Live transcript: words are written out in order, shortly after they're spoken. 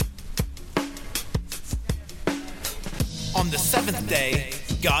On the seventh day,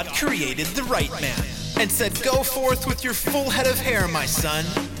 God created the right man and said, "Go forth with your full head of hair, my son."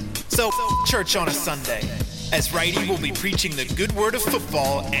 So, church on a Sunday, as Righty will be preaching the good word of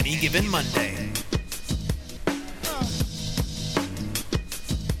football any given Monday.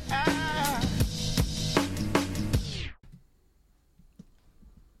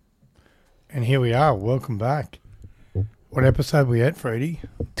 And here we are. Welcome back. What episode we at, Freddie?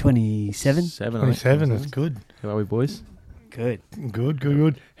 27? 27. That's good. How are we, boys? Good.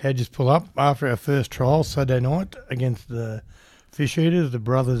 Good. How'd you pull up after our first trial Saturday night against the Fish Eaters, the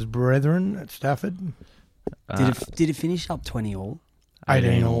Brothers Brethren at Stafford? Did it finish up 20 all?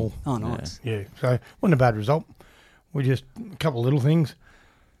 18 all. Oh, nice. Yeah, so wasn't a bad result. We just, a couple of little things.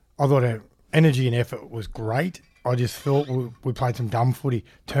 I thought our energy and effort was great. I just thought we played some dumb footy.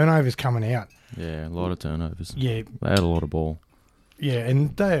 Turnovers coming out. Yeah, a lot of turnovers. Yeah. They had a lot of ball. Yeah,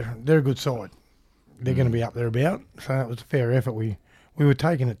 and they're a good side. They're going to be up there about. So that was a fair effort. We were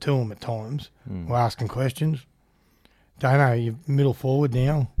taking it to them at times. We're asking questions. Don't know, you're middle forward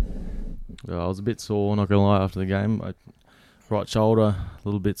now. Well, I was a bit sore, not going to lie, after the game. Right shoulder, a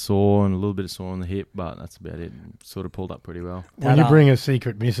little bit sore and a little bit sore on the hip, but that's about it. Sort of pulled up pretty well. When you bring a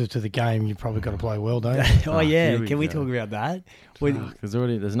secret missus to the game, you've probably got to play well, don't you? Oh, yeah. Can we talk about that? Because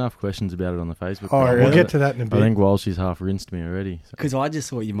there's enough questions about it on the Facebook. Oh, we'll get to that in a bit. I think Walshy's half rinsed me already. Because I just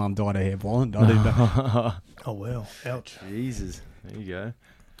thought your mum dyed her hair blonde. I didn't know. Oh, well. Ouch. Jesus. There you go.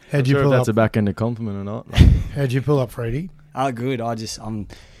 How'd you sure pull if that's up? a back-ended compliment or not. How'd you pull up, Freddie? Good.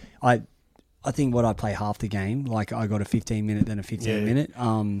 I think what I play half the game, like I got a 15-minute, then a 15-minute.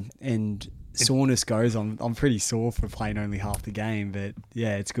 And soreness goes, I'm pretty sore for playing only half the game, but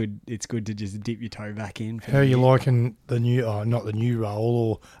yeah, it's good. It's good to just dip your toe back in. How are you liking the new, not the new role,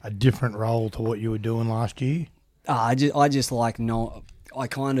 or a different role to what you were doing last year? I just like I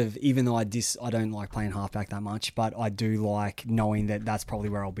kind of, even though I don't like playing halfback that much, but I do like knowing that that's probably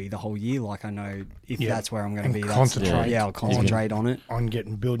where I'll be the whole year. Like I know if that's where I'm going to be. Concentrate. I'll concentrate on it. On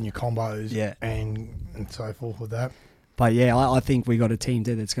building your combos and so forth with that. But yeah, I think we got a team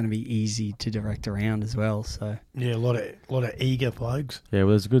there that's going to be easy to direct around as well. So yeah, a lot of eager blokes. Yeah,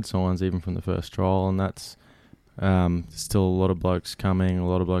 well, there's good signs even from the first trial, and that's still a lot of blokes coming, a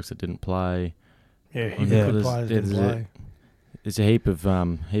lot of blokes that didn't play. Yeah, good players didn't play. There's a heap of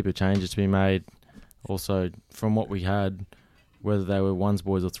changes to be made. Also, from what we had, whether they were ones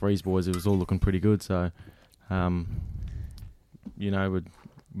boys or threes boys, it was all looking pretty good. So, with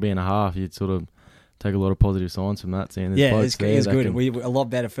being a half, you'd sort of take a lot of positive signs from that. Seeing it was good. We were a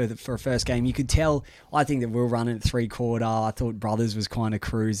lot better for a first game. You could tell. I think that we were running at 3/4. I thought Brothers was kind of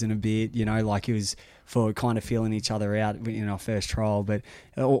cruising a bit. Like he was for kind of feeling each other out in our first trial, but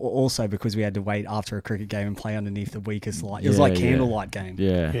also because we had to wait after a cricket game and play underneath the weakest light. It was like candlelight game.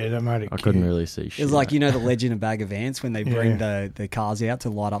 Yeah, that made it. I couldn't really see shit. It was like the Legend of Bag of Ants when they bring the cars out to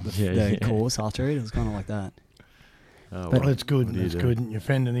light up the course after it. It was kind of like that. But that's good. That's good. You're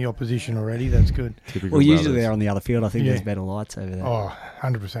fending the opposition already. That's good. Typical usually they're on the other field. I think there's better lights over there. Oh,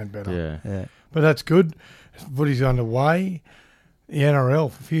 100% better. Yeah. But that's good. Footy's underway. The NRL, a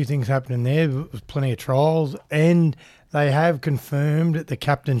few things happening there. There's plenty of trials. And they have confirmed that the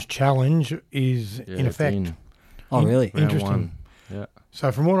Captain's Challenge is in effect. Oh, really? Interesting. Yeah. So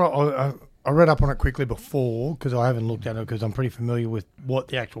from what I read up on it quickly before, because I haven't looked at it because I'm pretty familiar with what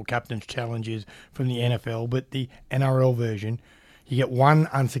the actual Captain's Challenge is from the NFL, but the NRL version, you get one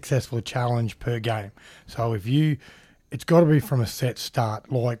unsuccessful challenge per game. So it's got to be from a set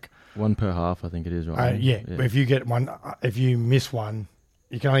start, like one per half, I think it is, right? If you get one, if you miss one,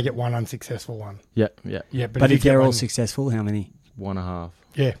 you can only get one unsuccessful one. Yeah. But if they're all successful, how many? 1.5.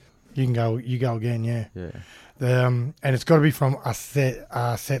 Yeah, you go again. Yeah. And it's got to be from a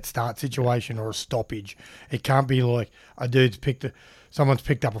set start situation or a stoppage. It can't be like a dude's someone's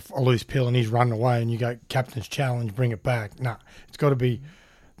picked up a loose pill and he's running away and you go, Captain's Challenge, bring it back. No, it's got to be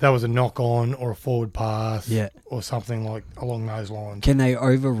that was a knock on or a forward pass or something like along those lines. Can they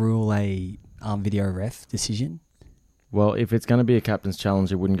overrule a video ref decision? Well, if it's going to be a Captain's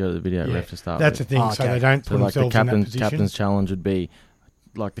Challenge, it wouldn't go to the video ref to start with. That's the thing, so they don't put themselves in that position. Captain's Challenge would be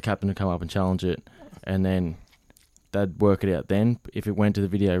like the captain would come up and challenge it and then they'd work it out then. If it went to the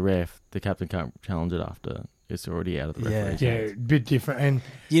video ref, the captain can't challenge it after it's already out of the referee's hands. A bit different. And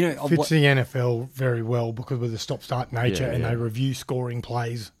fits the NFL very well because with the stop-start nature and they review scoring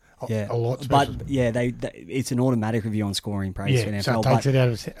plays a lot. But, it's an automatic review on scoring plays for NFL. So it takes it out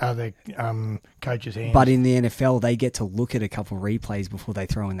of the coach's hands. But in the NFL, they get to look at a couple of replays before they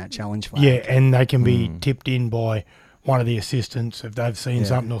throw in that challenge flag. Yeah, and they can be tipped in by one of the assistants if they've seen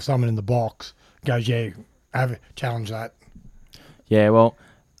something or someone in the box goes, have a challenge that. Yeah, well,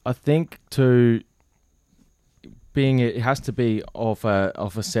 I think being it has to be off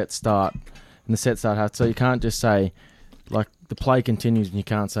a set start, and the set start has so you can't just say like the play continues and you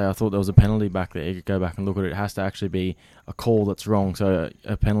can't say I thought there was a penalty back there. You could go back and look at it. It has to actually be a call that's wrong. So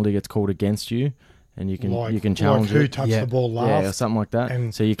a penalty gets called against you, and you can challenge who it. touched the ball last, or something like that.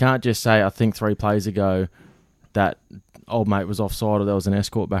 And so you can't just say I think 3 plays ago that old mate was offside or there was an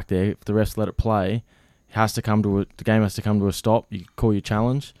escort back there. If the refs let it play, the game has to come to a stop. You call your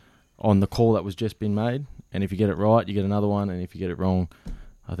challenge on the call that was just been made, and if you get it right, you get another one, and if you get it wrong,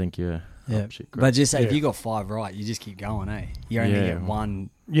 I think you're up shit creek. But just say if you got 5 right, you just keep going, eh? You only get one.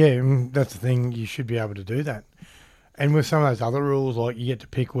 Yeah, that's the thing. You should be able to do that. And with some of those other rules, like you get to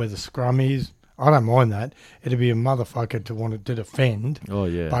pick where the scrum is. I don't mind that. It'd be a motherfucker to want to defend. Oh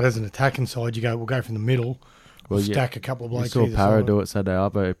yeah. But as an attacking side, we'll go from the middle. We'll stack a couple of blokes. You saw either Para side. do it Saturday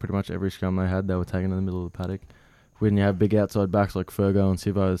Arvo. Pretty much every scrum they had, they were taking in the middle of the paddock. When you have big outside backs like Fergo and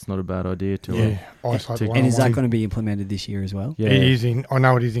Sivo, it's not a bad idea to isolate And is that one-on-one. going to be implemented this year as well? Yeah. It is in. I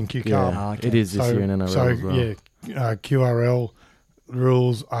know it is in QCAR. Yeah, okay. it is this year in NRL as well. Yeah, QRL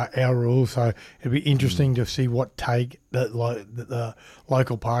rules are our rules. So it'd be interesting to see what take that the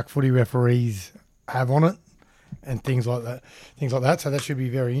local park footy referees have on it, and things like that. So that should be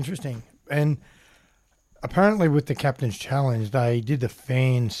very interesting. And apparently, with the Captain's Challenge, they did the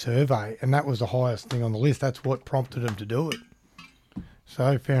fan survey, and that was the highest thing on the list. That's what prompted them to do it.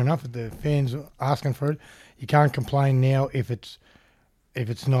 So fair enough. If the fans are asking for it, you can't complain now if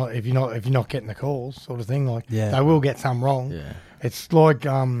you're not getting the calls, sort of thing. Like they will get some wrong. Yeah. It's like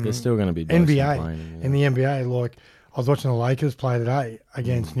There's still going to be NBA complaining, in the NBA. Like I was watching the Lakers play today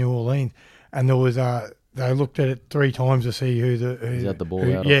against New Orleans, and there was they looked at it 3 times to see who got the ball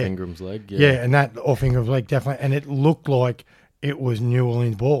out off Ingram's leg. Yeah, and that off Ingram's leg definitely, and it looked like it was New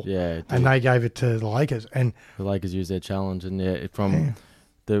Orleans ball. Yeah, it did. And they gave it to the Lakers, and The Lakers used their challenge, and from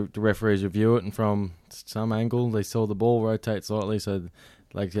the referees review it, and from some angle they saw the ball rotate slightly, so the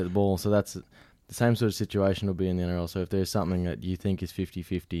Lakers get the ball. So that's the same sort of situation will be in the NRL. So if there's something that you think is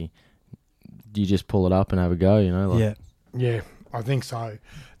 50-50, you just pull it up and have a go, you know? yeah, I think so.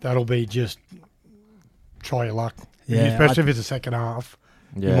 That'll be just try your luck. Yeah, Especially if it's a second half.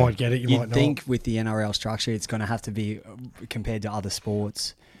 Yeah. You might get it, you might You'd not. think with the NRL structure, it's going to have to be, compared to other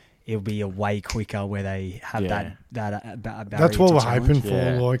sports, it'll be a way quicker where they have that barrier. That's what to we're challenge. hoping for.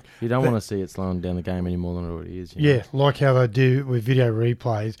 Yeah. Like You don't want to see it slowing down the game any more than it already is. You know? Yeah, like how they do with video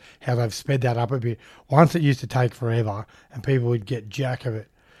replays, how they've sped that up a bit. Once it used to take forever and people would get jack of it.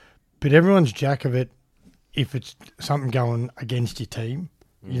 But everyone's jack of it if it's something going against your team.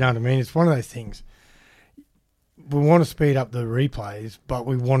 You know what I mean? It's one of those things. We want to speed up the replays, but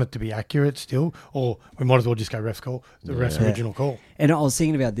we want it to be accurate still, or we might as well just go ref's call, the ref's original call. And I was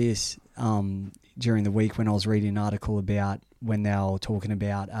thinking about this during the week when I was reading an article about when they were talking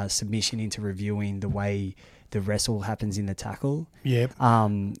about submission into reviewing the way the wrestle happens in the tackle. Yep.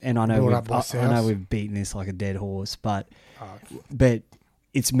 And I know Brought up by I know South. we've beaten this like a dead horse, but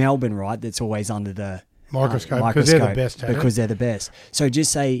it's Melbourne, right? That's always under the Microscope, because they're the best at it. because they're the best. So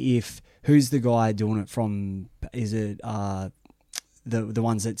just say if who's the guy doing it from? Is it the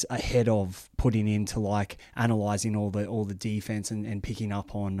ones that's ahead of putting into like analysing all the defense and picking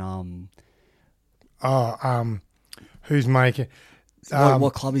up on Who's making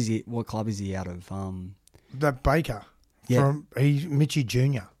what club is he? What club is he out of? that Baker? Yeah. He's Mitchie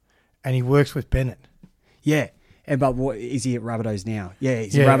Jr. and he works with Bennett. Yeah. But what is he at Rabbitohs now? Yeah,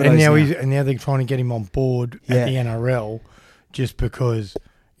 he's Yeah, at Rabbitohs and now they're trying to get him on board at the NRL, just because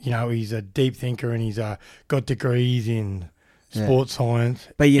he's a deep thinker and he's got degrees in sports science.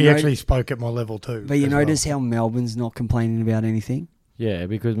 But he actually spoke at my level too. But you as notice how Melbourne's not complaining about anything? Yeah,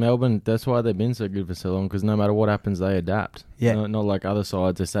 because Melbourne, that's why they've been so good for so long, because no matter what happens, they adapt. Yeah. Not like other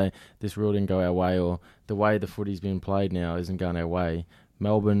sides, they say, this rule didn't go our way, or the way the footy's been played now isn't going our way.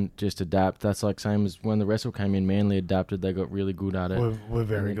 Melbourne just adapt. That's like same as when the wrestle came in, Manly adapted, they got really good at it. we're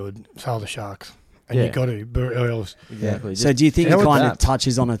very good. So are the Sharks. And Yeah. you got to, or else. Exactly. So do you think it How kind of adapt.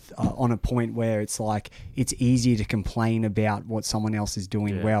 touches on a point where it's like it's easier to complain about what someone else is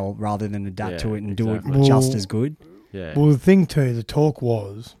doing well rather than adapt to it and do it exactly. just Well, as good? Yeah. Well, the thing too, the talk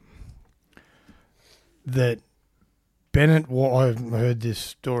was that Bennett, I heard this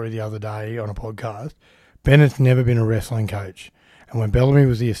story the other day on a podcast, Bennett's never been a wrestling coach. And when Bellamy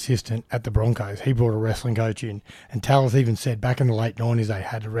was the assistant at the Broncos, he brought a wrestling coach in. And Talis even said back in the late 90s they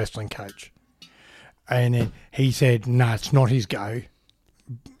had a wrestling coach. And then he said, no, it's not his go.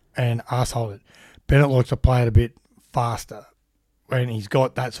 And arsehole it. Bennett likes to play it a bit faster when he's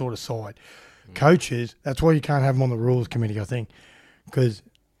got that sort of side. Coaches, that's why you can't have them on the rules committee, I think. Because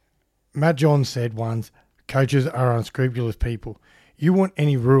Matt Johns said once, coaches are unscrupulous people. you want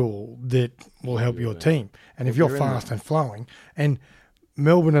any rule that will help your team. And if you're you're in fast and flowing, and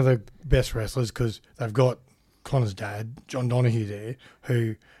Melbourne are the best wrestlers because they've got Connor's dad, John Donahue,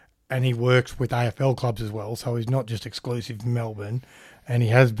 there, and he works with AFL clubs as well, so he's not just exclusive to Melbourne, and he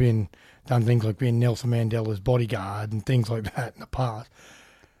has done things like being Nelson Mandela's bodyguard and things like that in the past.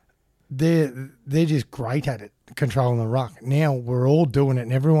 They're just great at it, controlling the ruck. Now we're all doing it,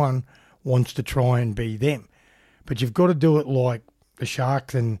 and everyone wants to try and be them. But you've got to do it like the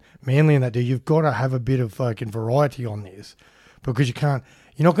Sharks and Manly and that do. You've got to have a bit of fucking variety on this, because you're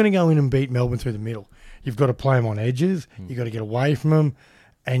not going to go in and beat Melbourne through the middle. You've got to play them on edges. You've got to get away from them,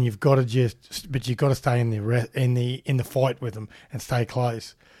 and you've got to stay in the fight with them and stay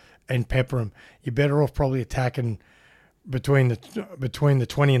close and pepper them. You're better off probably attacking between the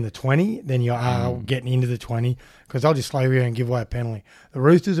 20 and the 20 than you are getting into the 20, because they'll just slow you and give away a penalty. The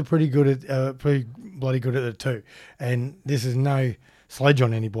Roosters are pretty bloody good at it too, and this is no sledge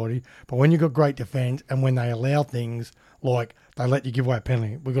on anybody. But when you've got great defence and when they allow things like they let you give away a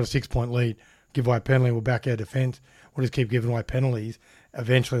penalty, we've got a 6-point lead, give away a penalty, we'll back our defence, we'll just keep giving away penalties.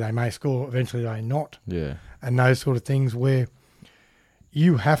 Eventually they may score, eventually they not. Yeah. And those sort of things where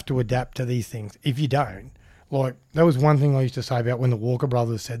you have to adapt to these things. If you don't, like, that was one thing I used to say about when the Walker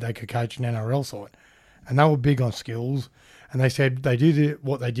brothers said they could coach an NRL side. And they were big on skills. And they said they do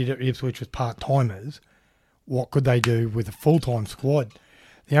what they did at Ipswich with part-timers. What could they do with a full-time squad?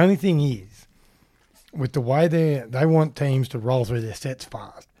 The only thing is, with the way they want teams to roll through their sets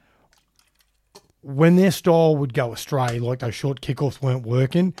fast, when their style would go astray, like those short kickoffs weren't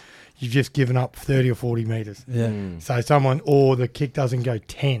working, you've just given up 30 or 40 metres. Yeah. So or the kick doesn't go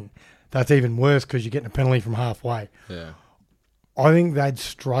 10. That's even worse because you're getting a penalty from halfway. Yeah. I think they'd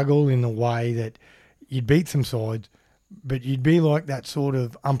struggle in the way that you'd beat some sides, but you'd be like that sort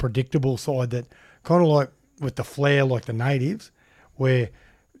of unpredictable side that kind of like with the flair like the Natives, where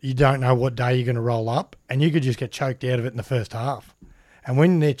you don't know what day you're going to roll up and you could just get choked out of it in the first half. And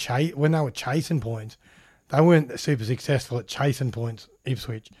when they were chasing points, they weren't super successful at chasing points,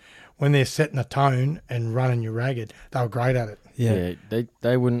 Ipswich. When they're setting a tone and running you ragged, they were great at it. Yeah.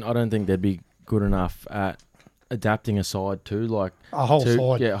 They wouldn't. I don't think they'd be good enough at adapting a side to like A whole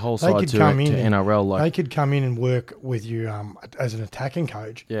side. Yeah, a whole They side could to come in NRL. Like they could come in and work with you as an attacking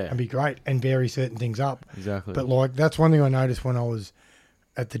coach and be great and vary certain things up. exactly. But like that's one thing I noticed when I was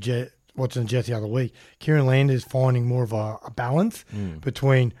at the Jet watching the Jets the other week. Kieran Landers finding more of a balance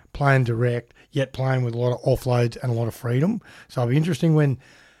between playing direct yet playing with a lot of offloads and a lot of freedom. So it'll be interesting when,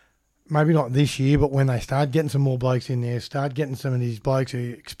 maybe not this year, but when they start getting some more blokes in there, start getting some of these blokes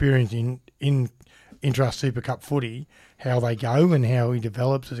who are experienced in Intrust Super Cup footy, how they go and how he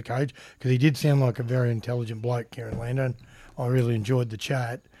develops as a coach. Because he did sound like a very intelligent bloke, Kieran Lander, and I really enjoyed the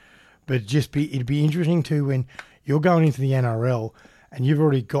chat. But it'd be interesting too when you're going into the NRL and you've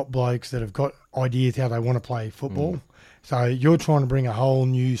already got blokes that have got ideas how they want to play football. So you're trying to bring a whole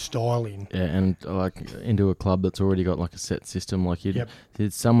new style in. Yeah, and like into a club that's already got like a set system. Like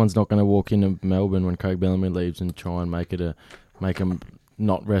someone's not going to walk into Melbourne when Craig Bellamy leaves and try and make them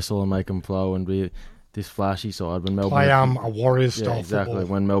not wrestle and make them flow and be this flashy side. When Melbourne Play a Warriors style exactly.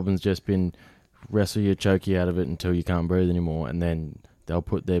 football. When Melbourne's just been wrestle you, choke you out of it until you can't breathe anymore, and then they'll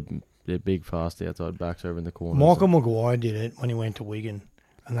put their big fast outside backs over in the corner. Michael Maguire did it when he went to Wigan.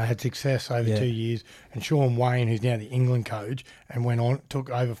 And they had success over 2 years. And Sean Wayne, who's now the England coach, and took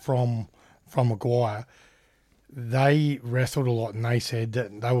over from Maguire, they wrestled a lot, and they said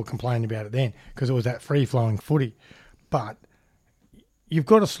that they were complaining about it then because it was that free-flowing footy. But you've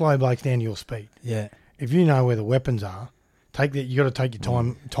got to slow blokes down to your speed. Yeah. If you know where the weapons are, you got to take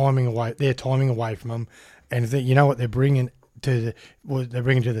your timing away from them, and if you know what they're bringing to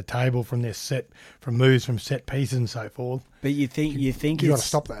the table from moves from set pieces and so forth. But you think you got to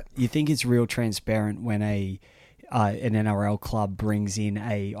stop that. You think it's real transparent when an NRL club brings in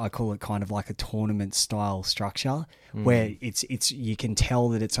I call it kind of like a tournament style structure where it's you can tell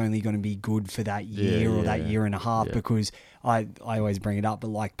that it's only going to be good for that year or that year and a half because I always bring it up, but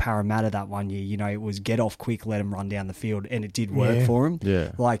like Parramatta that 1 year, it was get off quick, let them run down the field, and it did work for them.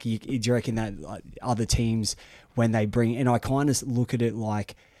 Yeah. Like, do you reckon that other teams, when they bring, and I kind of look at it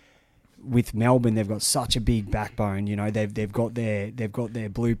like with Melbourne, they've got such a big backbone, they've got their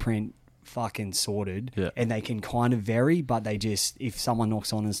blueprint fucking sorted and they can kind of vary, but they just, if someone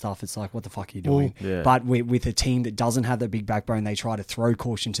knocks on and stuff, it's like, what the fuck are you doing? But with a team that doesn't have that big backbone, they try to throw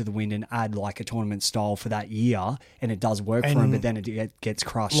caution to the wind and add like a tournament style for that year, and it does work for them, but then it gets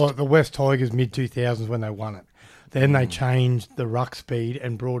crushed. Like the West Tigers mid-2000s when they won it. Then they changed the ruck speed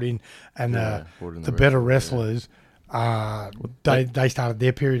and brought in the better wrestlers. They started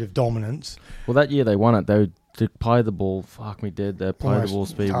their period of dominance. Well, that year they won it. to play the ball, fuck me dead. That play the Almost ball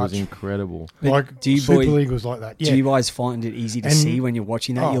speed touch. was incredible. Like do you Super boy- League was like that. Yeah. Do you guys find it easy to And- see when you're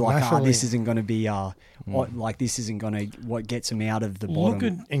watching that? Oh, You're like, massively. this isn't going to be, like this isn't going to what gets them out of the bottom. Look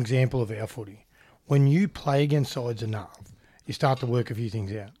at an example of our footy. When you play against sides enough, you start to work a few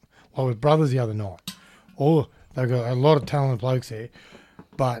things out. Like with Brothers the other night, they've got a lot of talented blokes there,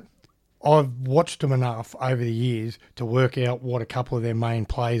 but I've watched them enough over the years to work out what a couple of their main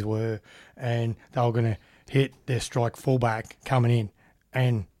plays were, and they were going to hit their strike fullback coming in,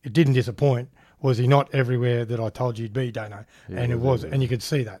 and it didn't disappoint. Was he not everywhere that I told you he'd be, Dano? And it was, and you could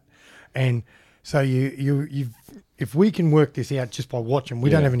see that. And so you've if we can work this out just by watching,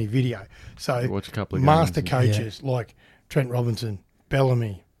 we don't have any video. So Watch a couple of master games coaches like Trent Robinson,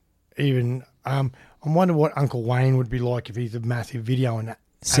 Bellamy, even I wonder what Uncle Wayne would be like if he's a massive video on that.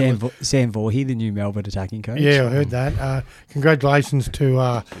 Sam Voorhees, the new Melbourne attacking coach. Yeah, I heard that. Congratulations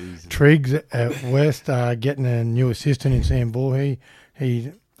to Triggs at West getting a new assistant in Sam Voorhees.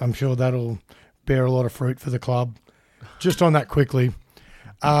 I'm sure that'll bear a lot of fruit for the club. Just on that quickly,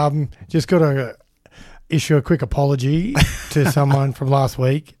 just got to issue a quick apology to someone from last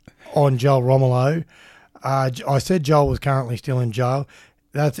week on Joel Romolo. I said Joel was currently still in jail.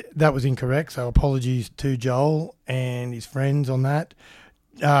 That was incorrect, so apologies to Joel and his friends on that.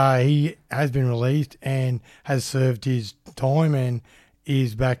 He has been released and has served his time and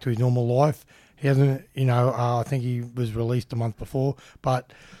is back to his normal life. He hasn't, I think he was released a month before,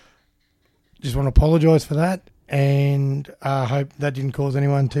 but just want to apologise for that and hope that didn't cause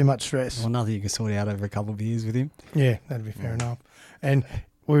anyone too much stress. Well, nothing you can sort out over a couple of years with him. Yeah, that'd be fair enough. And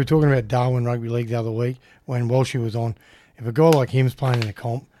we were talking about Darwin Rugby League the other week when Walshy was on. If a guy like him's playing in a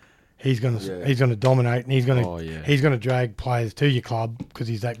comp, he's gonna dominate and he's gonna drag players to your club because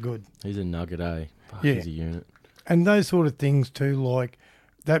he's that good. He's a nugget, eh? Fuck, Yeah. He's a unit. And those sort of things too, like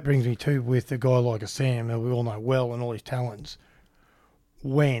that brings me to with a guy like a Sam that we all know well and all his talents.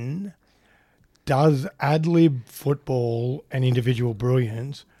 When does ad-lib football and individual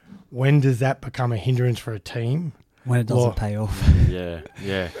brilliance, when does that become a hindrance for a team? When it doesn't Well, pay off. Yeah,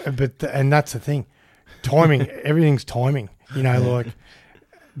 yeah. And that's the thing. Timing, everything's timing. Like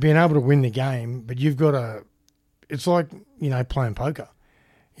being able to win the game, but you've got to, it's like, playing poker.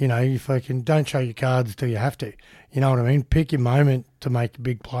 You fucking don't show your cards till you have to. You know what I mean? Pick your moment to make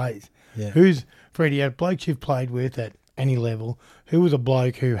big plays. Yeah. Freddie, out of blokes you've played with at any level, who was a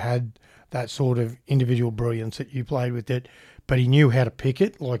bloke who had that sort of individual brilliance that you played with it, but he knew how to pick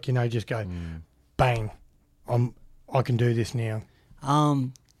it? Like, just go, bang, I can do this now.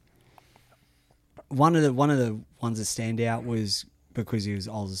 One of the ones that stand out was because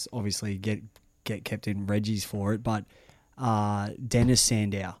I was obviously get kept in Reggie's for it, but Dennis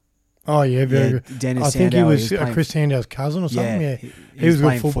Sandow. Oh, yeah, very good. Dennis I think Sandow, he was he was playing- Chris Sandow's cousin or something. Yeah, he was a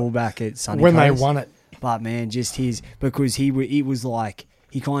good playing fullback at Sunny when they Coast. won it. But man, just because he was like,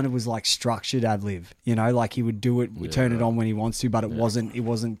 he kind of was like structured ad lib, like he would do it, turn it on when he wants to, but it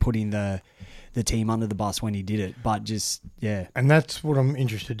wasn't putting the team under the bus when he did it. But just And that's what I'm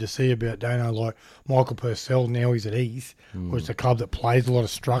interested to see about Dano. Like Michael Purcell, now he's at East, which is a club that plays a lot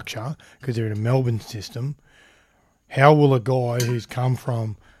of structure because they're in a Melbourne system. How will a guy who's come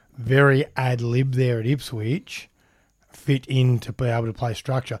from very ad lib there at Ipswich fit in to be able to play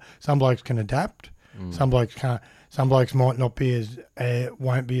structure? Some blokes can adapt. Some blokes can't. Some blokes might not be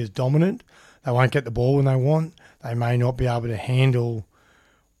won't be as dominant. They won't get the ball when they want. They may not be able to handle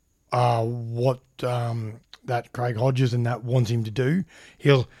what that Craig Hodges and that wants him to do.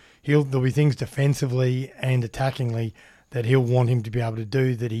 There'll be things defensively and attackingly that he'll want him to be able to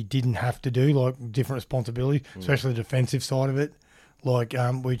do that he didn't have to do, like different responsibilities, especially the defensive side of it, like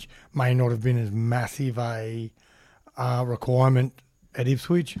which may not have been as massive a requirement at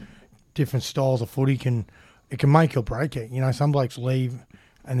Ipswich. Different styles of footy can make or break it. Some blokes leave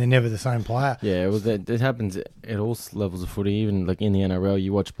and they're never the same player. Yeah, well, that happens at all levels of footy. Even like in the NRL,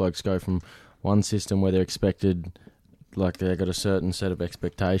 you watch blokes go from one system where they're expected, like they've got a certain set of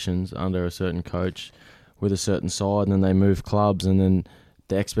expectations under a certain coach with a certain side, and then they move clubs, and then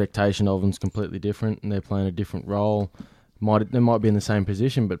the expectation of them's completely different, and they're playing a different role. They might be in the same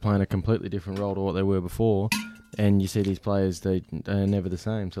position, but playing a completely different role to what they were before. And you see these players, they're never the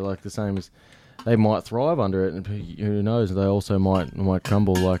same. So like the same as they might thrive under it, and who knows? They also might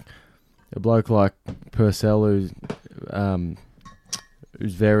crumble. Like a bloke like Purcell, who's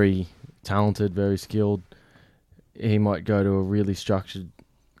very talented, very skilled. He might go to a really structured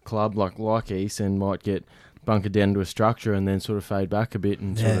club like East and might get bunkered down to a structure and then sort of fade back a bit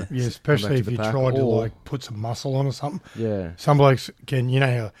and sort of especially if you tried to like put some muscle on or something. Yeah, some blokes can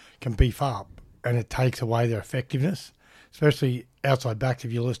beef up and it takes away their effectiveness. Especially outside backs,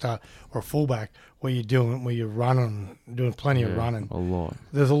 if you list out, or a fullback, where you're running, doing plenty of running. A lot.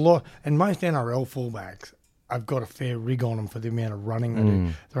 There's a lot, and most NRL fullbacks, I've got a fair rig on them for the amount of running they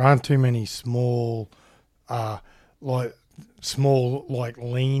do. There aren't too many small, lean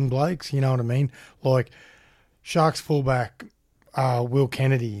blokes. You know what I mean? Like Sharks fullback Will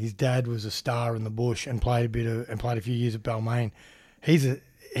Kennedy. His dad was a star in the bush and played a few years at Balmain. He's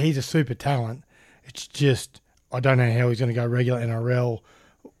a super talent. It's just I don't know how he's going to go regular NRL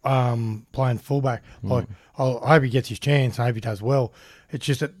playing fullback. Like I hope he gets his chance. I hope he does well. It's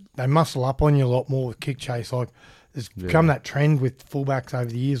just that they muscle up on you a lot more with kick chase. Like there's become that trend with fullbacks over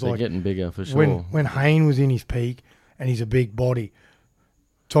the years. They're like getting bigger for sure. When Hayne was in his peak and he's a big body,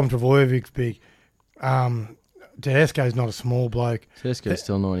 Tom Travojevic's big. Tedesco's not a small bloke. Tedesco's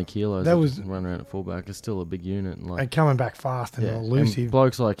still 90 kilos. That was running around at fullback. It's still a big unit. And coming back fast and elusive. And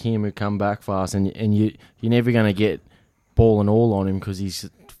blokes like him who come back fast, and you're never going to get ball and all on him because his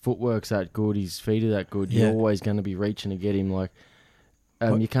footwork's that good, his feet are that good. You're always going to be reaching to get him. Like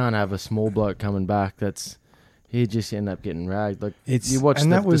you can't have a small bloke coming back. He just end up getting ragged. Like you watch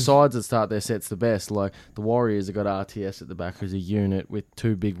the sides that start their sets the best. Like the Warriors have got RTS at the back as a unit with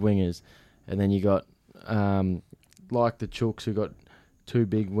two big wingers, and then you got like the Chooks who got two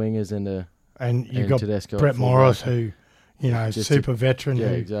big wingers and you got Tedesco Brett Morris who, super veteran. Yeah,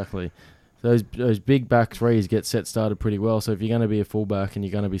 exactly. Those big back threes get set started pretty well. So if you're going to be a fullback and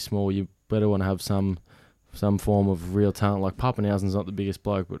you're going to be small, you better want to have some form of real talent. Like Pappenhausen's not the biggest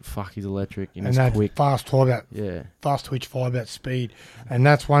bloke, but fuck, he's electric and he's that quick. fast twitch five, that speed, and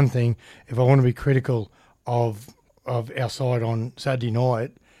that's one thing. If I want to be critical of our side on Saturday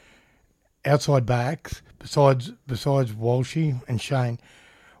night, outside backs besides Walshy and Shane,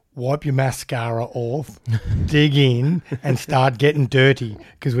 wipe your mascara off, dig in, and start getting dirty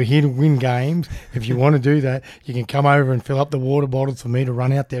because we're here to win games. If you want to do that, you can come over and fill up the water bottles for me to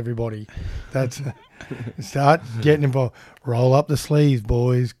run out to everybody. That's start getting involved. Roll up the sleeves,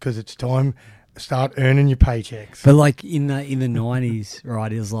 boys, because it's time. Start earning your paychecks. But like in the 90s,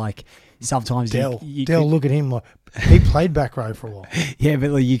 right? It was like sometimes Dell, you look at him. Like he played back row for a while. Yeah, but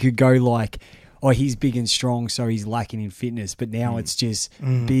like you could go like, oh, he's big and strong, so he's lacking in fitness. But now it's just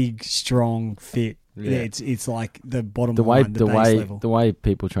big, strong, fit. Yeah. It's like the bottom line, the base level. The way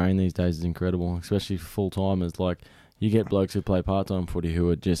people train these days is incredible, especially full timers. Like you get blokes who play part time footy who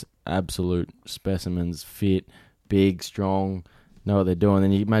are just absolute specimens, fit, big, strong, know what they're doing.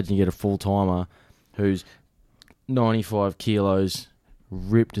 Then you imagine you get a full timer who's 95 kilos,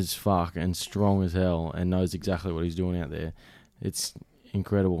 ripped as fuck, and strong as hell, and knows exactly what he's doing out there. It's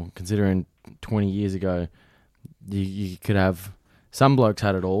incredible considering 20 years ago you could have some blokes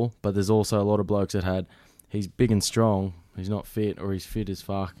had it all, but there's also a lot of blokes that he's big and strong, he's not fit, or he's fit as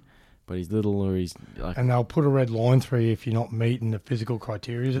fuck but he's little, or he's like, and they'll put a red line through you if you're not meeting the physical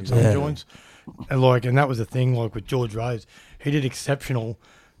criteria at some joints. And that was the thing, like with George Rose, he did exceptional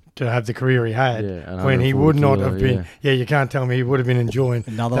to have the career he had when he would not have been. Yeah, you can't tell me he would have been enjoying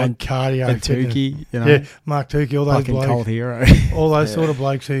another that one, cardio. Tukey, Mark Tukey, all those fucking blokes, cold hero, all those sort of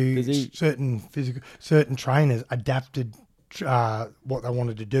blokes who certain trainers adapted what they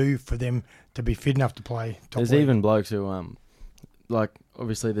wanted to do for them to be fit enough to play. There's even blokes who like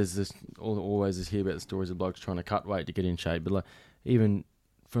obviously there's this always this hear about the stories of blokes trying to cut weight to get in shape, but like even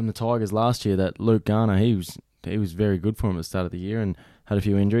from the Tigers last year, that Luke Garner, he was very good for him at the start of the year and had a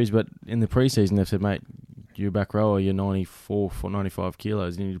few injuries, but in the preseason they've said, mate, you're back rower, you're 95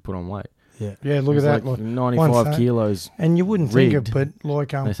 kilos, you need to put on weight. Yeah, look at that. Like 95 kilos. And you wouldn't rigged. think it, but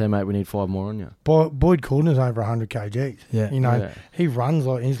like they say, mate, we need 5 more on you. Boyd Cordner's over 100 kgs. Yeah. He runs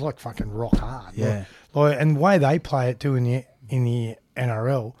like he's like fucking rock hard. Yeah. And the way they play it too in the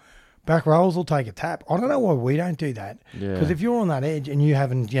NRL, back rows will take a tap. I don't know why we don't do that. Because if you're on that edge and you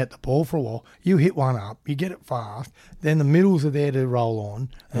haven't get the ball for a while, you hit one up, you get it fast, then the middles are there to roll on,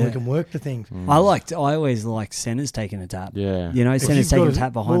 and we can work the things. I always like centers taking a tap. Yeah. Centers taking a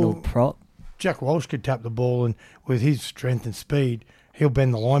tap behind a prop. Jack Walsh could tap the ball, and with his strength and speed, he'll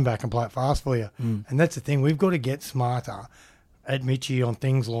bend the line back and play it fast for you. And that's the thing. We've got to get smarter at Mitchie on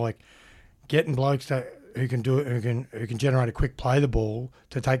things like getting blokes who can do it, who can generate a quick play the ball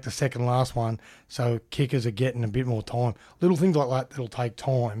to take the second last one, so kickers are getting a bit more time. Little things like that that'll take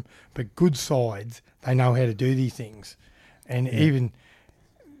time, but good sides, they know how to do these things. And even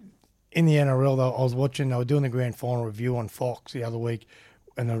in the NRL, though, I was watching, they were doing the grand final review on Fox the other week,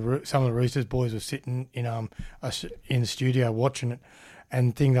 and some of the Roosters boys were sitting in the studio watching it,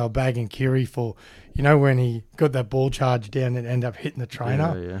 and they were bagging Kiri for, when he got that ball charge down and ended up hitting the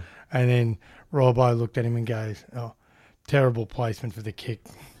trainer, and then Robbo looked at him and goes, terrible placement for the kick.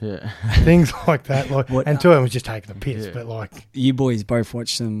 Yeah. Things like that. Like, What- and two of them was just taking the piss. Yeah. But like, You boys both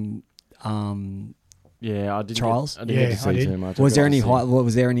watched some. Yeah, I didn't Trials? I didn't get to Yeah, see I did. too much. Was I there got any to see-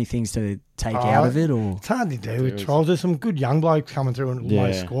 was there any things to take out of it, or it's hard to do There with was- trials. There's some good young blokes coming through in Yeah.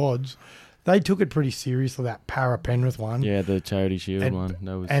 most squads. They took it pretty seriously. That Para Penrith one. Yeah, the Charity Shield And- one.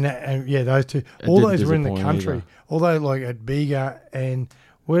 That was And yeah, those two. It All didn't those were in the disappoint country. either. Although, like at Bega and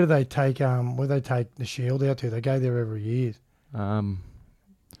where do they take the Shield out to? They go there every year.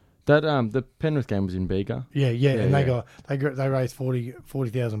 the Penrith game was in Bega. Yeah, and yeah. they raised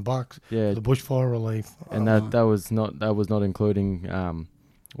 $40,000 Yeah, for the bushfire relief. and that was not including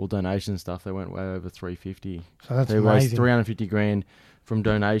donations stuff. They went way over 350. So that's They raised amazing. 350 grand from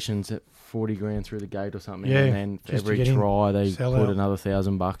donations at 40 grand through the gate or something. Yeah, and then just to every get in, try they sell put out. another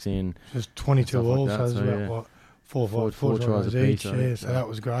 $1,000 in. There's 22 stuff like all, that, so there's so, about yeah. what Four four tries tries apiece, each. I Yeah, think, so so. that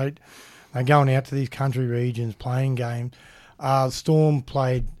was great. They're going out to these country regions playing games. Storm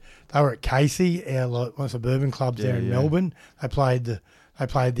played. They were at Casey, one of the suburban clubs there in Yeah. Melbourne. They played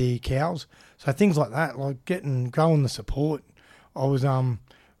the Cows. So things like that, like growing the support. I was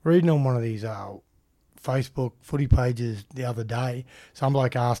reading on one of these Facebook footy pages the other day. Some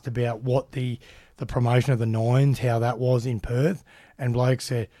bloke asked about what the promotion of the Nines, how that was in Perth, and bloke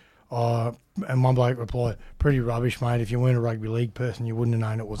said, and one bloke replied, "Pretty rubbish, mate. If you weren't a rugby league person, you wouldn't have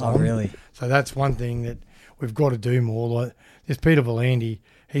known it was on." really? So that's one thing that we've got to do more. Like this Peter Volandy,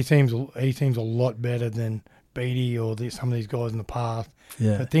 he seems a lot better than Beattie or some of these guys in the past.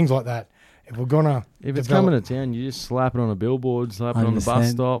 Yeah. So things like that. If we're gonna, If it's develop- coming to town, you just slap it on a billboard, slap it on the bus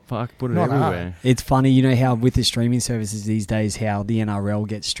 100%. stop, put it Not everywhere. It's funny, you know how with the streaming services these days, how the NRL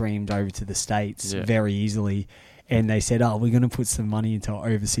gets streamed over to the States Yeah. very easily. And they said, we're going to put some money into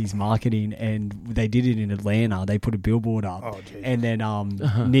overseas marketing. And they did it in Atlanta. They put a billboard up. Oh, geez. And then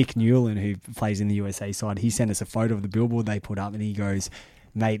Nick Newland, who plays in the USA side, he sent us a photo of the billboard they put up. And he goes,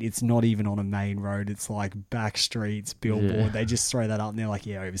 mate, it's not even on a main road. It's like back streets, billboard. Yeah. They just throw that up and they're like,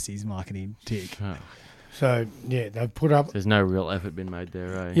 yeah, overseas marketing, tick. Oh, So yeah, they put up. there's no real effort been made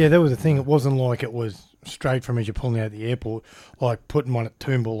there, eh? Yeah, that was the thing. It wasn't like it was straight from as you're pulling out of the airport, like putting one at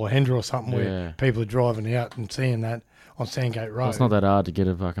Toombul or Hendra or something Yeah. where people are driving out and seeing that on Sandgate Road. Well, it's not that hard to get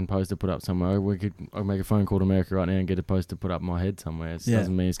a fucking poster put up somewhere. I'll make a phone call to America right now and get a poster put up my head somewhere. It Yeah.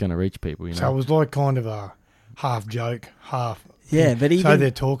 doesn't mean it's going to reach people, you know. So it was like kind of a half joke, half. Yeah, but even so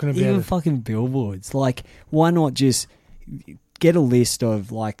they're talking about even it. fucking billboards. Like, why not just get a list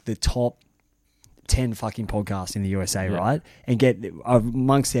of like the top 10 fucking podcasts in the USA, Yeah. right? And get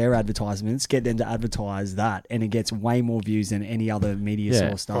amongst their advertisements, get them to advertise that, and it gets way more views than any other media Yeah.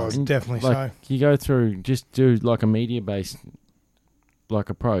 source Oh, does. definitely Like, you go through, just do like a media-based like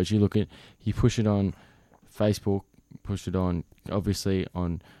approach. You push it on Facebook, push it on, obviously,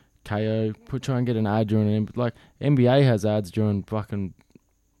 on KO, try and get an ad during like NBA has ads during fucking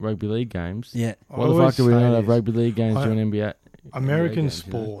rugby league games. Yeah. I Why the fuck always do we say not have this. rugby league games I- during NBA? American games,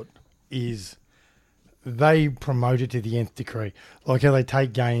 you know? sport is they promote it to the nth degree. Like how they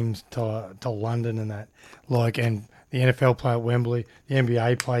take games to London and that. Like, and the NFL play at Wembley, the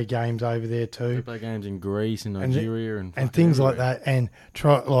NBA play games over there They too, play games in Greece and And Nigeria and and fucking things like everywhere. that.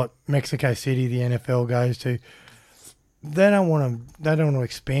 And like Mexico City, the NFL goes to. They don't want to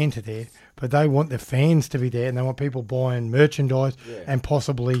expand to there, but they want the fans to be there, and they want people buying merchandise and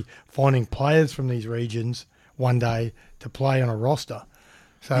possibly finding players from these regions one day to play on a roster.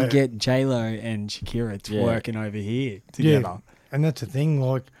 So You get J-Lo and Shakira twerking over here together. yeah, and that's the thing.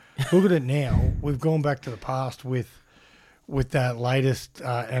 Like, look at it now. We've gone back to the past with that latest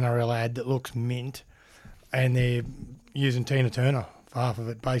NRL ad that looks mint, and they're using Tina Turner for half of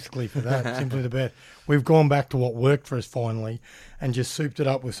it, basically for that. Simply the best. We've gone back to what worked for us finally, and just souped it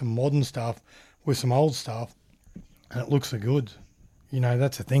up with some modern stuff, with some old stuff, and it looks so good. You know,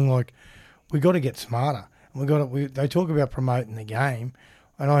 that's the thing. Like, we got to get smarter. They talk about promoting the game,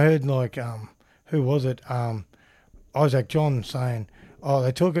 and I heard like who was it? Isaac John saying,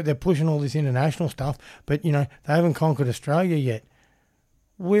 they're pushing all this international stuff, but you know they haven't conquered Australia yet.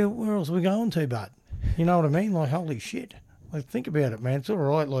 Where else are we going to, bud? You know what I mean? Like, holy shit! Like, think about it, man. It's all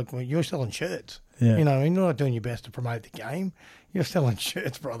right. Like, when you're selling shirts. Yeah. You know, what I mean, you're not doing your best to promote the game. You're selling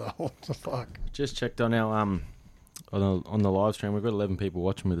shirts, brother. What the fuck? Just checked on our on the live stream. We've got 11 people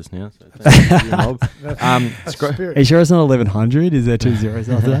watching with us now. So thank you, Mob. That's Scra- the Are spirit. you sure it's not 1100? Is there 2 zeros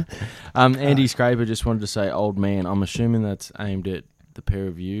after that? Andy Scraper just wanted to say, old man. I'm assuming that's aimed at the pair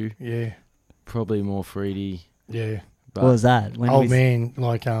of you. Yeah, Probably more Freedy. yeah. But What was that? When Old we, man,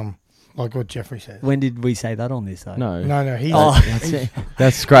 like what Jeffrey says. When did we say that on this, though? No, No, he's. Oh.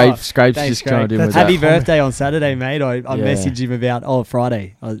 that's Scrape. Oh, Scrape's thanks, just trying to do Craig. with Happy that. birthday on Saturday, mate. I Yeah. messaged him about,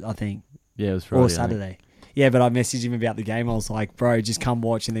 Friday, I think. Yeah, it was Friday. Or I think. Saturday. Yeah, but I messaged him about the game. I was like, bro, just come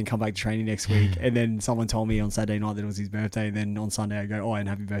watch and then come back to training next week. And then someone told me on Saturday night that it was his birthday. And then on Sunday I go, oh, and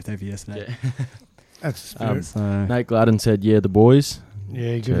happy birthday for yesterday. Yeah. That's the spirit. So, Nate Gladden said, "Yeah, the boys."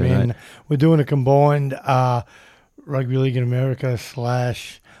 Yeah, good True, man. mate. We're doing a combined Rugby League in America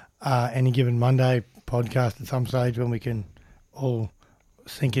 / Any Given Monday podcast at some stage when we can all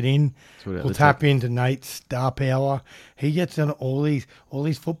sink it in. We'll tap into Nate's star power. He gets on all these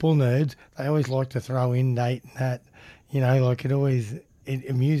football nerds. They always like to throw in Nate and that. You know, like it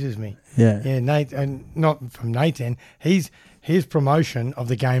amuses me. yeah. Yeah, Nate, and not from Nate's end. His promotion of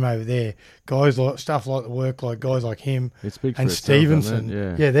the game over there, guys like stuff like the work, like guys like him It speaks and for itself, doesn't Stevenson.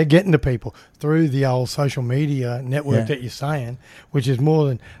 it? Yeah, they're getting to people through the old social media network Yeah. that you're saying, which is more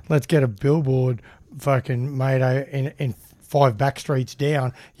than let's get a billboard fucking made in 5 back streets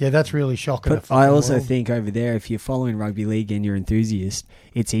down. Yeah, that's really shocking. But I also think over there, if you're following rugby league and you're an enthusiast,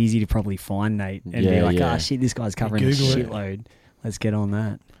 it's easy to probably find Nate and be Yeah, like, yeah. ah, shit, this guy's covering a Google it. shitload. Let's get on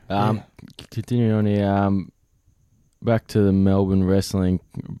that. Continuing on here, back to the Melbourne wrestling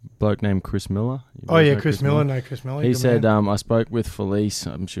bloke named Chris Miller. You Oh guys yeah, know Chris Miller. No, Chris Miller. He good said, man. I spoke with Felice,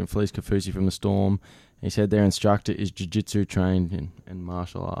 I'm sure Felice Kafusi from the Storm. He said their instructor is jiu-jitsu trained and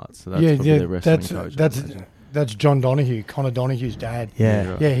martial arts. So that's probably their wrestling coach. I imagine. That's John Donahue, Connor Donahue's dad.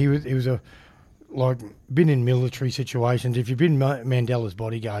 Yeah. right. Yeah, he was been in military situations. If you've been Mandela's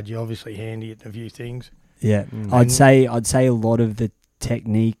bodyguard, you're obviously handy at a few things. Yeah. I'd say a lot of the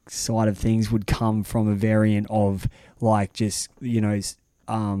technique side of things would come from a variant of like just,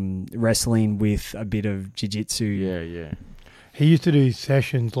 wrestling with a bit of jiu-jitsu. Yeah. He used to do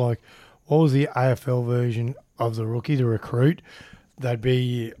sessions like, what was the AFL version of the rookie, the recruit? They'd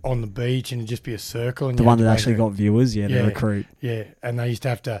be on the beach and it'd just be a circle. And The you one had that to actually basically- got viewers, the Yeah. recruit. Yeah, and they used to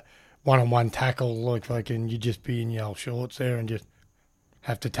have to one-on-one tackle, like fucking, you'd just be in your old shorts there and just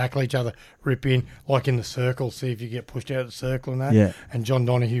have to tackle each other, rip in, like in the circle, see if you get pushed out of the circle and that. Yeah. And John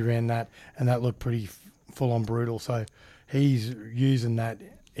Donahue ran that, and that looked pretty full-on brutal. So he's using that.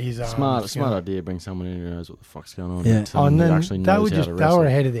 He's Smart idea. Bring someone in who knows what the fuck's going on. Yeah. and someone and who then actually they knows were how to they wrestle. were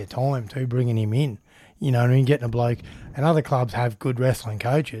ahead of their time too, bringing him in. You know what I mean? Getting a bloke, and other clubs have good wrestling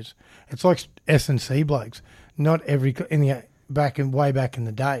coaches. It's like S&C blokes. Not every way back in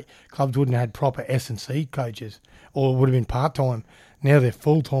the day, clubs wouldn't have had proper S&C coaches, or would have been part time. Now they're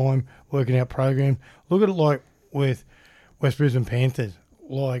full time working out programs. Look at it like with West Brisbane Panthers,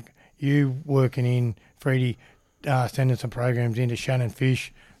 like you working in Freddie, sending some programs into Shannon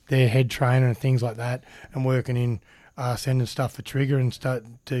Fish, their head trainer and things like that, and working in sending stuff for Trigger and start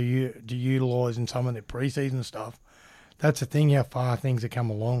to utilise in some of their preseason stuff. That's the thing, how far things have come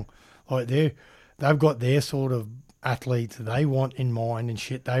along. Like they've got their sort of athletes they want in mind and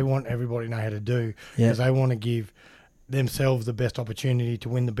shit they want everybody to know how to do, because they want to give themselves the best opportunity to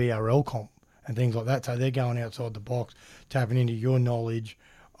win the BRL comp and things like that. So they're going outside the box, tapping into your knowledge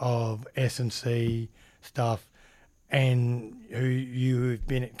of S&C stuff, and who've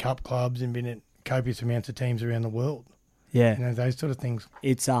been at cup clubs and been at copious amounts of teams around the world. Yeah. You know, those sort of things.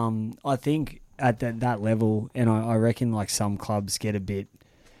 It's I think at that level, and I reckon like some clubs get a bit,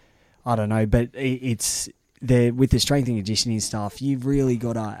 I don't know, but it's with the strength and conditioning stuff, you've really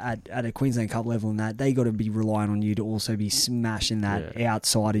got to at a Queensland Cup level and that they got to be relying on you to also be smashing that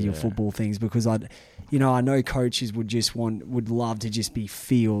outside of your football things, because I know coaches would love to just be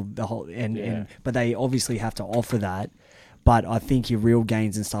field the whole but they obviously have to offer that. But I think your real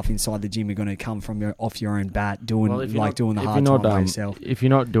gains and stuff inside the gym are going to come from off your own bat, doing the hard time by yourself. If you're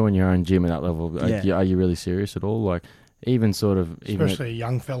not doing your own gym at that level, are you really serious at all? Like, Especially a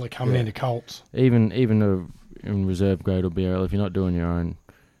young fella coming into Colts. Even in reserve grade or BRL, if you're not doing your own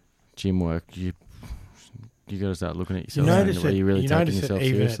gym work, you got to start looking at yourself. You notice it even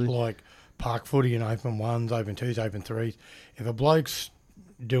seriously? At like park footy and open ones, open twos, open threes. If a bloke's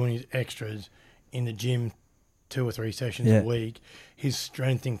doing his extras in the gym 2 or 3 sessions a week, his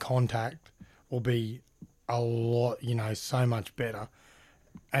strength in contact will be a lot, so much better.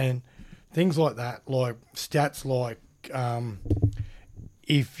 And things like that, like stats like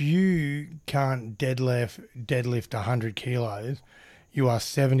if you can't deadlift 100 kilos, you are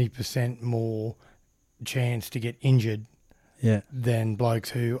 70% more chance to get injured than blokes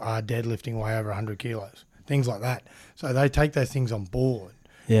who are deadlifting way over 100 kilos. Things like that. So they take those things on board.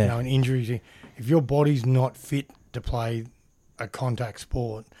 Yeah. And injuries, if your body's not fit to play a contact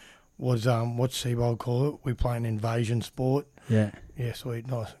sport, what's Seabold call it? We play an invasion sport. Yeah. Yeah, sweet,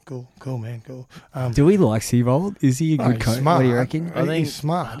 nice, cool, man, cool. Do we like Seabold? Is he a good coach? Smart. What do you reckon? I think he's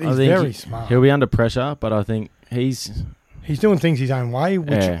smart. He's very smart. He'll be under pressure, but I think he's doing things his own way,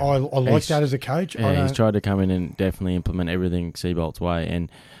 which I like that as a coach. Yeah, he's tried to come in and definitely implement everything Seabolt's way,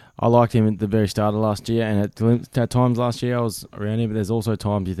 and I liked him at the very start of last year, and at times last year I was around him, but there's also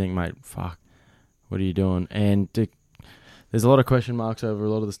times you think, mate, fuck, what are you doing? And there's a lot of question marks over a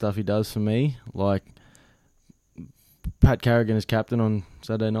lot of the stuff he does for me. Like Pat Carrigan as captain on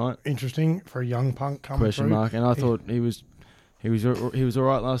Saturday night. Interesting for a young punk coming Question through. mark. And I thought he was all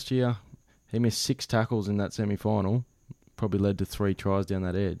right last year. He missed 6 tackles in that semi-final. Probably led to 3 tries down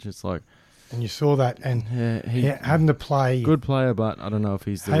that edge. It's like... And you saw that, and having to play... Good player, but I don't know if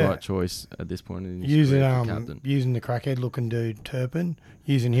he's the right choice at this point in his career for captain. Using the crackhead-looking dude, Turpin,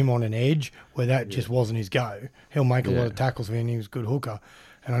 using him on an edge where that just wasn't his go. He'll make a lot of tackles for him, and he was a good hooker.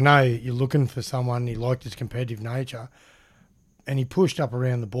 And I know you're looking for someone, he liked his competitive nature, and he pushed up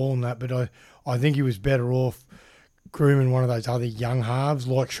around the ball and that, but I think he was better off grooming one of those other young halves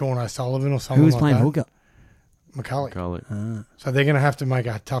like Sean O'Sullivan or something. Who was like playing that. hooker? McCulloch. So they're going to have to make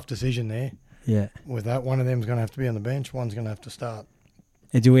a tough decision there. Yeah. With that, one of them's going to have to be on the bench. One's going to have to start.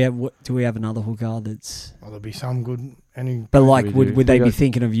 Do we have another hooker that's? Well, there'll be some good. But like, would they be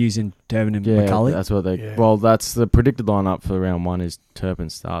thinking of using Durbin and McCulloch? That's what they. Yeah. Well, that's the predicted lineup for round 1 is Turpin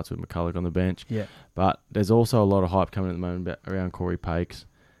starts with McCulloch on the bench. Yeah. But there's also a lot of hype coming at the moment around Corey Pakes.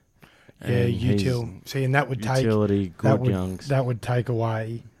 Yeah, utility. See, and that would take youngs. That would take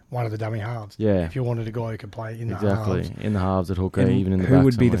away one of the dummy halves. Yeah. If you wanted a guy who could play in the halves. In the halves at hooker, and even in the who back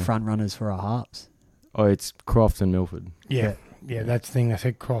would be somewhere. the front runners for our halves? Oh, it's Crofts and Milford. Yeah, that's the thing. I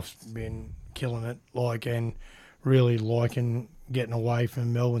think Crofts been killing it, and really liking getting away from the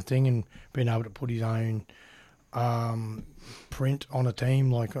Melbourne thing and being able to put his own print on a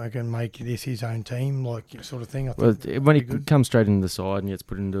team. Like, I can make this his own team, like sort of thing. I think when he comes straight into the side and gets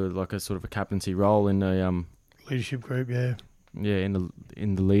put into like a sort of a captaincy role in the leadership group, in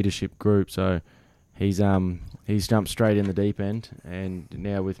the leadership group. So he's jumped straight in the deep end, and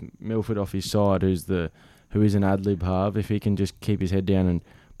now with Milford off his side, who is an ad lib half, if he can just keep his head down and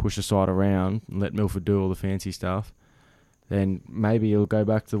push the side around and let Milford do all the fancy stuff, then maybe he'll go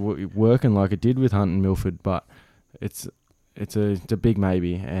back to working like it did with Hunt and Milford. But it's a big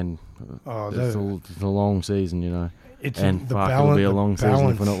maybe, and it's a long season, you know. It'll be a long season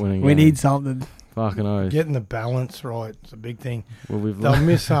if we're not winning. We need something. Fucking oath. Getting the balance right is a big thing. Well, we've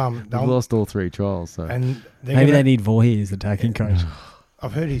lost all 3 trials, so and maybe they need Voorhees as attacking coach.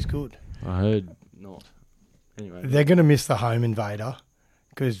 I've heard he's good. I heard not. Anyway, they're going to miss the home invader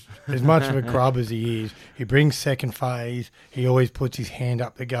because as much of a grub as he is, he brings second phase. He always puts his hand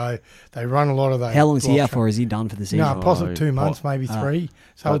up to go. They run a lot of those. How long is he out for? Is he done for the season? No, possibly 2 months, maybe 3.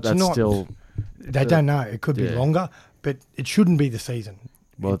 So it's not. They don't know. It could be longer, but it shouldn't be the season.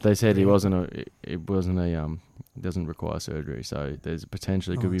 Well, they said it doesn't require surgery, so there's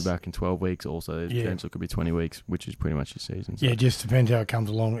potentially could be back in 12 weeks. Also, there's potential could be 20 weeks, which is pretty much his season. So. Yeah, it just depends how it comes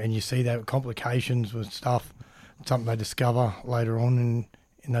along, and you see that complications with stuff, something they discover later on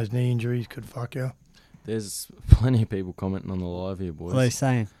in those knee injuries could fuck you. There's plenty of people commenting on the live here, boys. What are they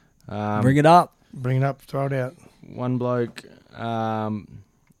saying? Bring it up. Bring it up. Throw it out. One bloke,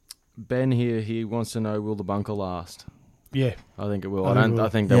 Ben here, he wants to know, will the bunker last? Yeah, I think it will. I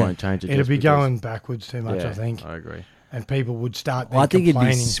think they won't change it. It'll be going backwards too much, I think. I agree. And people would start. I think it'd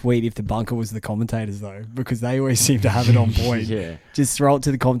be sweet if the bunker was the commentators, though, because they always seem to have it on point. Yeah, just throw it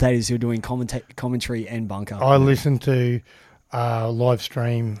to the commentators who are doing commentary and bunker. I listened to live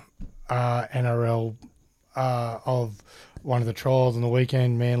stream NRL of one of the trials on the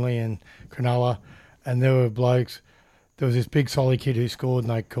weekend, Manly and Cronulla, and there were blokes. There was this big solid kid who scored,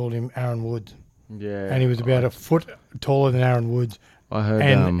 and they called him Aaron Woods. Yeah, and he was about a foot taller than Aaron Woods. I heard,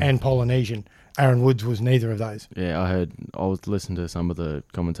 and Polynesian. Aaron Woods was neither of those. Yeah, I was listening to some of the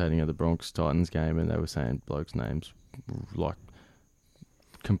commentating of the Bronx Titans game, and they were saying blokes' names like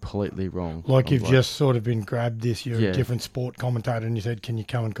completely wrong. Like you've just sort of been grabbed this. You're a different sport commentator, and you said, "Can you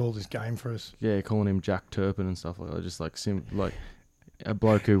come and call this game for us?" Yeah, calling him Jack Turpin and stuff like that. Just like a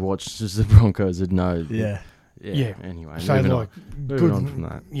bloke who watches the Broncos would know. Yeah. Anyway, so moving on from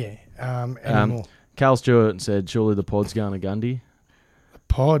that. Yeah. Cal Stewart said, "Surely the pod's going to Gundy."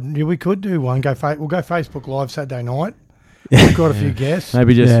 Pod, we could do one. We'll go Facebook Live Saturday night. We've got a few guests.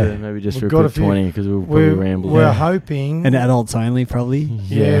 maybe just for a quick 20 because we'll probably ramble. We're hoping and adults only, probably.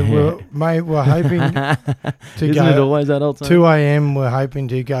 We're hoping to Isn't go. It always adults 2 a.m. We're hoping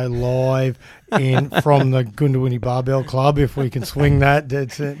to go live in from the Goondiwindi Barbell Club if we can swing that.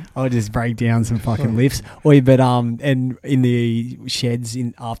 That's it. I'll just break down some fucking lifts. But and in the sheds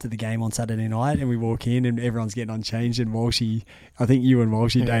after the game on Saturday night, and we walk in and everyone's getting unchanged, and Walshy, I think you and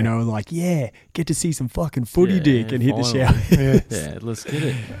Walshy, Dano, were like, yeah, get to see some fucking footy dick and hit the shower. Yeah. Let's get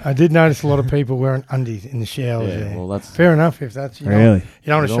it. I did notice a lot of people wearing undies in the showers. Yeah, well, that's fair enough if that's really. You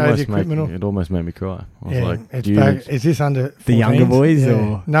don't want to show the equipment. It almost made me cry. I was Yeah, like, it's back. Is this under the younger 14s? boys Yeah.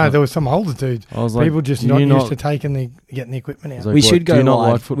 or No, there was some older dudes. I was like, People just do not you used to getting the equipment out. Like, we what, should do go you not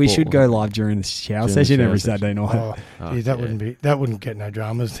like live. We football? should go live during the shower During the session shower every session. Saturday night. Geez, that wouldn't get no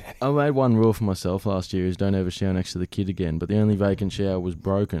dramas. I made one rule for myself last year: is don't ever shower next to the kid again. But the only vacant shower was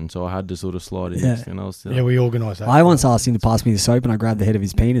broken, so I had to sort of slide in next. And I was still, Yeah, we organised that. I once asked him to pass me the soap, and I grabbed the head of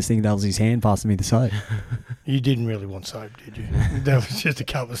his penis, thinking that was his hand passing me the soap. You didn't really want soap, did you? That was just a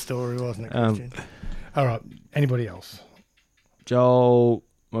cover story, wasn't it, Christian? All right. Anybody else? Joel,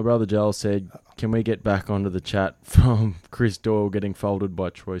 my brother Joel said, "Can we get back onto the chat from Chris Doyle getting folded by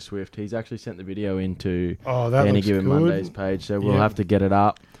Troy Swift?" He's actually sent the video into That Any looks Given good. Monday's page, so we'll Yeah. have to get it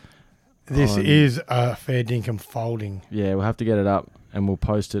up. This is a fair dinkum folding. Yeah, we'll have to get it up, and we'll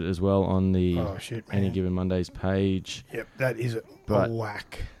post it as well on the Oh shit, man. Any Given Monday's page. Yep, that is a But-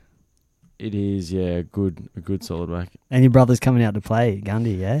 whack. It is, a good solid whack. And your brother's coming out to play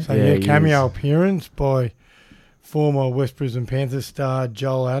Gundy, yeah? So Yeah, he cameo is. appearance by former West Brisbane Panthers star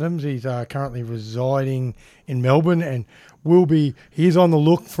Joel Adams. He's currently residing in Melbourne and he's on the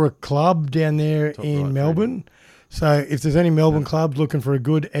look for a club down there Top in right, Melbourne. So if there's any Melbourne clubs looking for a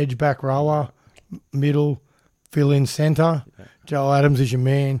good edge back rower, middle, fill in centre, Joel Adams is your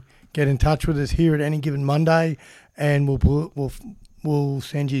man. Get in touch with us here at Any Given Monday, and we'll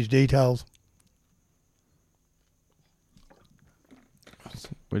send you his details.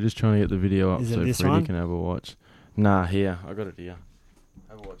 We're just trying to get the video up Is it so this Freddie one? can have a watch. Nah, here. I got it here.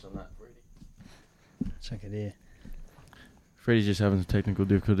 Have a watch on that, Freddie. Check it here. Freddie's just having some technical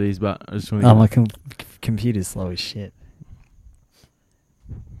difficulties, but I just want to Oh, my computer's slow as shit.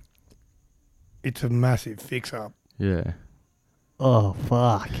 It's a massive fix-up. Yeah. Oh,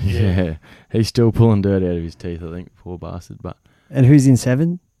 fuck. Yeah. He's still pulling dirt out of his teeth, I think, poor bastard. But And who's in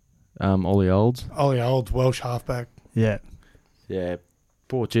 7? Ollie Olds. Ollie Olds, Welsh halfback. Yeah. Yeah.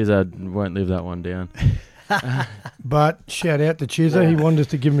 Poor Chizard won't live that one down. But shout out to Chizza. He wanted us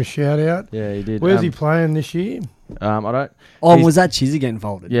to give him a shout out. Yeah, he did. Where's he playing this year? I don't. Oh, He's- was that Chizza getting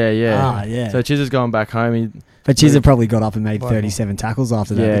folded? Yeah. Ah, yeah. So Chizard's going back home. But Chizza probably got up and made Wow. 37 tackles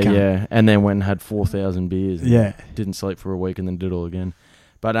after that. Yeah. And then went and had 4,000 beers. And Yeah. Didn't sleep for a week and then did it all again.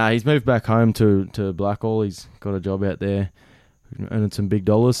 But he's moved back home to Blackall. He's got a job out there, earning some big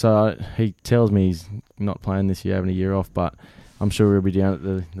dollars. So he tells me he's not playing this year, having a year off. But I'm sure he'll be down at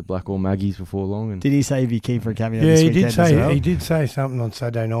the Blackall Maggies before long. And Did he say he'd be keen for a cameo Yeah, this he weekend did say as well? he did say something on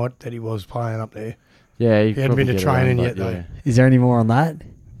Saturday night that he was playing up there. yeah, He hadn't probably been to get around, training but yet, though. yeah. Is there any more on that?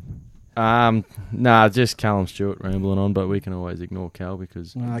 Nah, just Callum Stewart rambling on, but we can always ignore Cal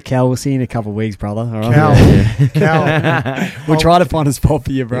because Cal, we'll see you in a couple of weeks, brother. All right? Cal, Cal, We'll try to find a spot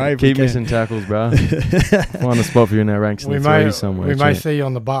for you, bro. if we keep can. missing tackles, bro. Find a spot for you in our ranks in we the may threes somewhere. we may champ. see you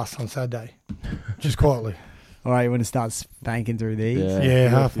on the bus on Saturday, just quietly. All right, you want to start spanking through these? Yeah,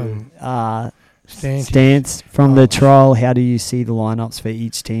 half them. Stance from the trial. How do you see the lineups for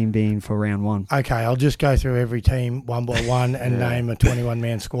each team being for round 1? Okay, I'll just go through every team one by one and Yeah. name a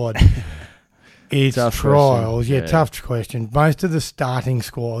 21-man squad. It's Tough trials. question. Yeah, Yeah. tough question. Most of the starting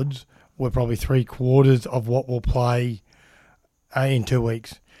squads were probably 3/4 of what we'll play in 2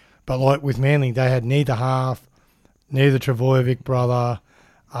 weeks. But like with Manly, they had neither half, neither Travojevic brother.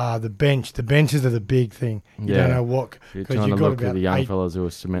 The benches are the big thing. You don't know what, You're because trying you've to got look at about the young 8. fellas who are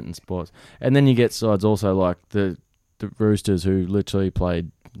cementing spots. And then you get sides also like the Roosters who literally played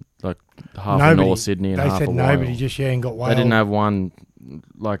like half of Nobody. North Sydney and They half said of nobody Wales. just and got Wales. They didn't have one,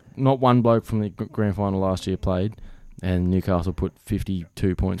 like not one bloke from the grand final last year played, and Newcastle put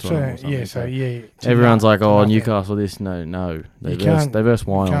 52 points on them or something. it's Everyone's enough- like, oh, enough. Newcastle this. No. They You versed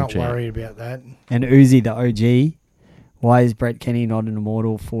Wyong Can't champ. worry about that. And Uzi, the OG. Why is Brett Kenny not an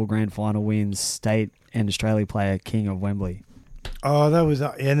immortal 4 grand final wins, state and Australia player, king of Wembley? Oh, that was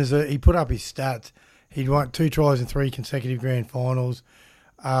he put up his stats. He'd won 2 tries in 3 consecutive grand finals.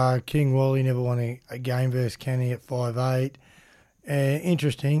 King Wally never won a game versus Kenny at 5'8".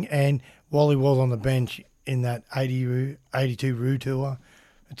 Interesting. And Wally was on the bench in that 82 Roo tour.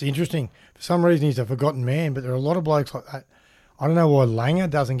 It's interesting. For some reason, he's a forgotten man, but there are a lot of blokes like that. I don't know why Langer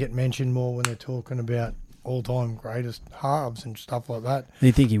doesn't get mentioned more when they're talking about all-time greatest halves and stuff like that. Do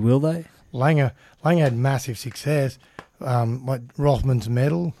you think he will, though? Langer had massive success. Like Rothman's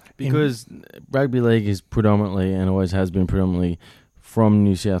medal. Because rugby league is predominantly and always has been predominantly from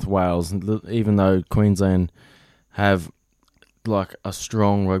New South Wales, even though Queensland have like a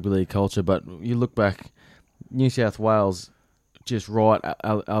strong rugby league culture. But you look back, New South Wales just write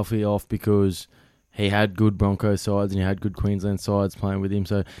Alfie off because he had good Broncos sides and he had good Queensland sides playing with him,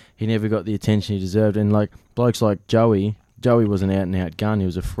 so he never got the attention he deserved. And like blokes like Joey was an out-and-out gun. He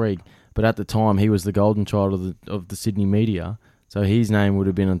was a freak, but at the time he was the golden child of the Sydney media, so his name would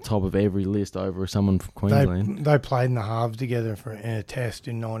have been on top of every list over someone from Queensland. They played in the halves together in a test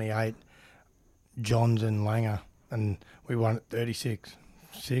in '98, Johns and Langer, and we won at 36-6,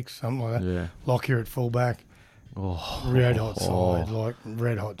 something like that. Yeah. Lockyer at fullback. Red hot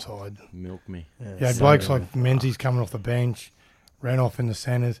side. Milk me. You had blokes like Menzies coming off the bench, ran off in the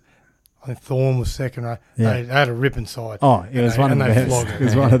centres. I think Thorne was second. Yeah. They had a ripping side. Oh, it was one of the best. flogged It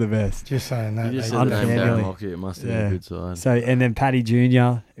was one of the best. Just saying that. You just they- said the name Unfairly. Darren Lockyer, it must have been a good side. So, and then Paddy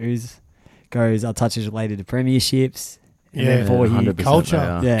Jr., goes, our touch is related to premierships. And then before he 100% culture,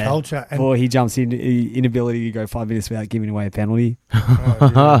 they are. Yeah. culture, and before he jumps in, inability to go 5 minutes without giving away a penalty.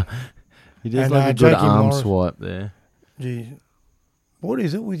 He does And, like a good Jakey arm Morris- swipe there. Gee, what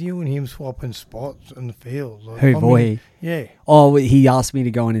is it with you and him swapping spots in the field? Like, Who, I mean, boy? yeah. Oh, he asked me to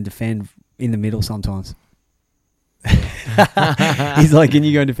go in and defend in the middle sometimes. He's like, can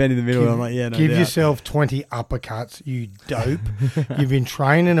you go and defend in the middle? I'm like, yeah, no Give doubt. yourself 20 uppercuts, you dope. You've been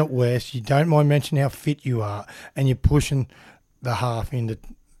training at West. You don't mind mentioning how fit you are, and you're pushing the half into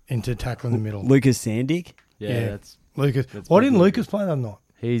tackling the middle. Lucas Sandick. Yeah. That's Lucas. That's Why big didn't Lucas. Lucas play that night?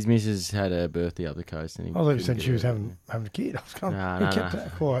 his missus had a birthday up the coast, and he I thought you couldn't said get she was her. having a kid. I was going, Nah, he nah, kept nah.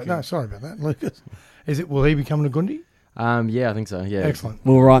 that quiet. No, sorry about that, Lucas. Will he be coming to Gundy? Yeah, I think so. Yeah, Excellent.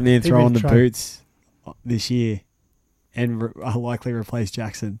 We'll right there He'd throw be on the trained. boots this year and likely replace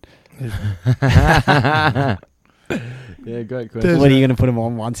Jackson. yeah, great question. What are you going to put him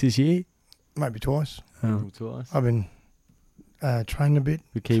on once this year? Maybe twice. Twice. I've been training a bit.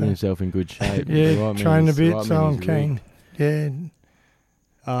 We're keeping himself in good shape. Yeah, The right man training a is- bit, right so man I'm is keen. Yeah,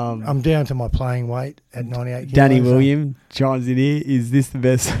 I'm down to my playing weight at 98 kilos. Danny William chimes in here. Is this the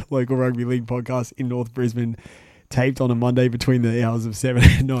best local rugby league podcast in North Brisbane? Taped on a Monday between the hours of 7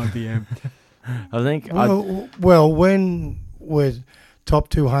 and 9 p.m. I think Well, when we're top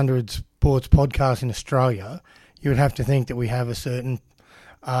 200 sports podcasts in Australia, you would have to think that we have a certain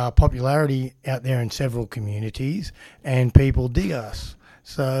popularity out there in several communities, and people dig us.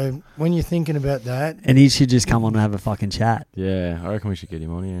 So when you're thinking about that, And he should just come on and have a fucking chat. I reckon we should get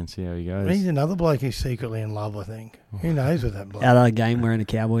him on here and see how he goes. he's another bloke who's secretly in love, I think. Who knows with that bloke? Out of the game wearing a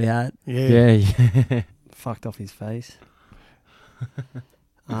cowboy hat. Yeah. Fucked off his face.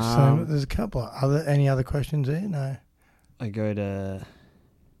 So there's a couple of any other questions there? No. I go to...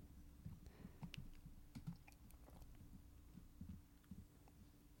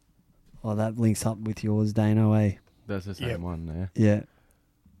 Oh, that links up with yours, Dano, eh? That's the same Yep. one there. Yeah.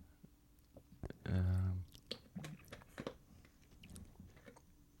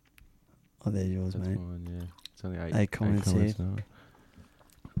 Oh, there's yours, That's mate. mine, yeah. It's only eight, Eight comments here.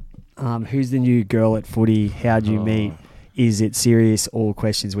 now. Who's the new girl at footy? How'd you meet? Is it serious or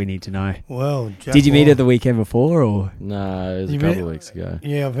questions we need to know? Well, Jack Did you meet Moore- her the weekend before, or? No, it was You a couple mean- of weeks ago.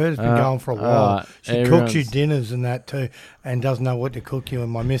 Yeah, I've heard it's been Uh, going for a while. She cooks you everyone's- dinners and that too, and doesn't know what to cook you. And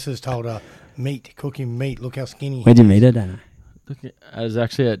my missus told her, cook him meat. Look how skinny. Where'd you meet her, Dano? I was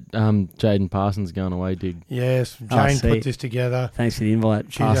actually at Jaden Parsons going away dig. Yes, Oh, Jane sweet. put this together. Thanks for the invite.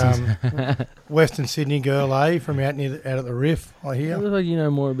 She's Parsons. Western Sydney girl, from out at the Riff. I I hear. look like you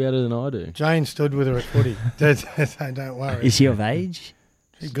know more about it than I do. Jane stood with her at footy. Don't worry. Is she of age?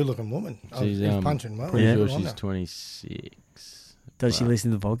 She's a good-looking woman. She's, He's punching well. Pretty Yeah. sure Good on she's her. 26. Does she Wow.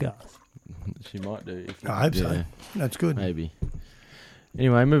 listen to the podcast? She might do. I hope so. Yeah, That's good. maybe.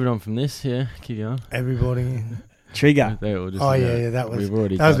 Anyway, moving on from this. Yeah, keep going. Everybody. Trigger. They were just Oh about- yeah, that was We've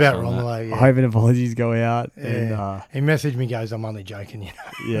already that was touched about on that. Romolo. I Yeah. hope an apologies go out. Yeah. And He messaged me, goes, "I'm only joking." You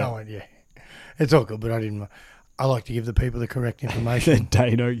know. yeah. No idea. It's all good, but I didn't. I like to give the people the correct information.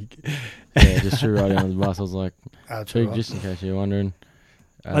 Dano. Yeah, just threw right down the bus. I was like, That's "True," all right. just in case you're wondering.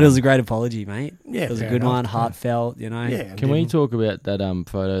 But it was a great apology, mate. Yeah, It was a fair good enough. one, heartfelt, you know. Yeah. Can we didn't- talk about that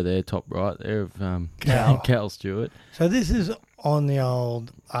photo there, top right there of Cal. Cal Stewart? So this is on the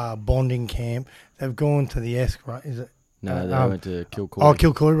old bonding camp. They've gone to the right? Is it? No, they Um, went to Kilcoy. Oh,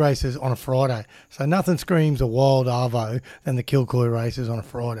 Kilcoy races on a Friday. So nothing screams a wild arvo than the Kilcoy races on a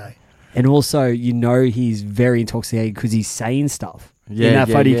Friday. And also, you know, he's very intoxicated because he's saying stuff. Yeah, In that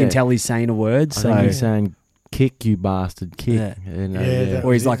yeah, photo, you yeah. can tell he's saying a word. I So, think he's saying, "Kick, you bastard, kick." Yeah. And, Yeah, that-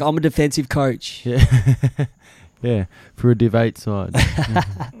 or he's like, I'm a defensive coach. yeah, yeah, for a Div 8 side.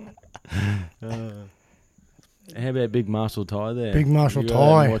 How about Big Marshall Ty there? Big Marshall You go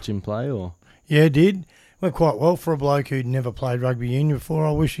out and Ty. watch him play, or Yeah, did. went quite well for a bloke who'd never played rugby union before.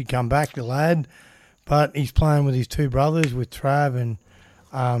 I wish he'd come back, the lad. But he's playing with his two brothers, with Trav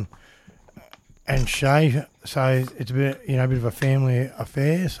and Shay. So it's a bit, a bit of a family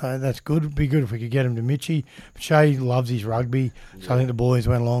affair. So that's good. It'd be good if we could get him to Mitchie. But Shay loves his rugby, so I think the boys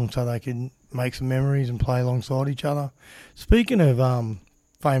went along so they could make some memories and play alongside each other. Speaking of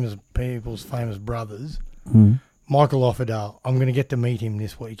famous people's famous brothers, Michael Offerdale, I'm going to get to meet him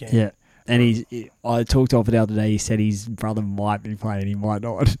this weekend. Yeah. And I talked to Offerdale today. He said his brother might be playing, he might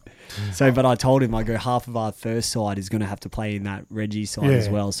not. But I told him, I go, half of our first side is going to have to play in that Reggie side as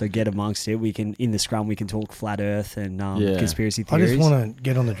well. So get amongst it. We can, in the scrum, we can talk flat Earth and conspiracy theories. I just want to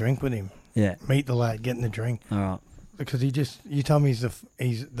get on the drink with him. Yeah, meet the lad, get in the drink. All right. Because you told me he's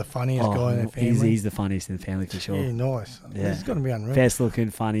the funniest guy in the family. He's the funniest in the family for sure. Yeah, nice. Yeah. He's got to be unreal. Best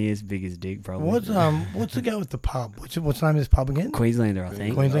looking, funniest, biggest dick probably. What's the go with the pub? What's the name of this pub again? Queenslander, I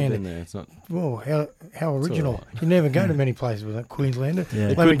think. Queenslander. I've been there. It's not. Well, how original. Right. You never go to many places with a Queenslander.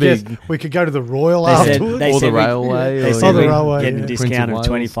 Yeah. Let me guess, we could go to the Royal afterwards. Or the Railway. They said the Railway. Getting a discount of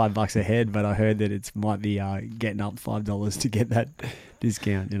 $25 a head, but I heard that it might be getting up $5 to get that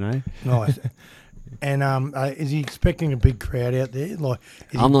discount, Nice. And is he expecting a big crowd out there?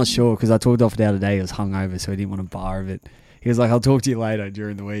 I'm not sure because I talked off the other day. He was hungover, so he didn't want a bar of it. He was like, "I'll talk to you later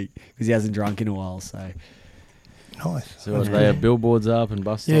during the week," because he hasn't drunk in a while. So nice. So they have billboards up and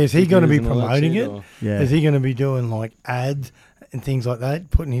bus stops. Yeah, is he going to be promoting it? Or? Yeah. Is he going to be doing like ads and things like that,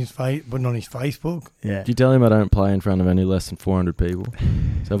 putting on his Facebook? Yeah. Do you tell him I don't play in front of any less than 400 people?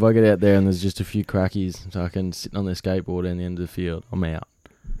 So if I get out there and there's just a few crackies, so I can sit on their skateboard in the end of the field, I'm out.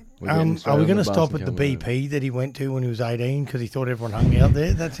 Are we going to stop at the BP that he went to when he was 18 because he thought everyone hung out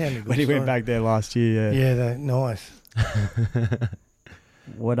there? That sounded good. When he went back there last year, yeah, nice.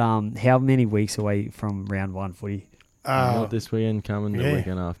 How many weeks away from round one footy? Not this weekend, coming the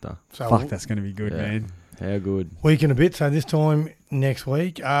weekend after. So fuck, that's going to be good, man. How good. Week and a bit. So this time next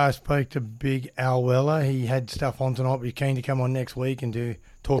week, I spoke to Big Al Weller. He had stuff on tonight, but he's keen to come on next week and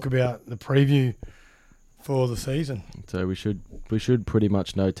talk about the preview for the season. So we should pretty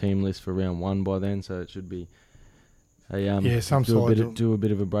much know team list for round one by then. So it should be do a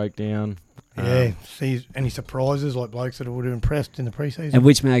bit of a breakdown. See any surprises like blokes that would have impressed in the preseason. And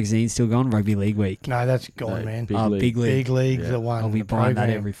which magazine's still gone? Rugby League Week. No, that's gone, man. Big League. Big League's the one. I'll be buying that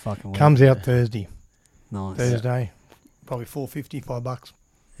every fucking week. Comes out Thursday. Nice. Thursday, probably $4.50, $5.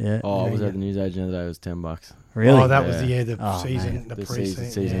 Yeah. Oh, I was at the news agent the other day. It was $10. Really? Oh, that was the season, mate. the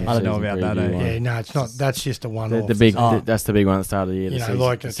pre-season. I don't know about that. Yeah, no, it's not. That's just a one-off. That's the big one at the start of the year. It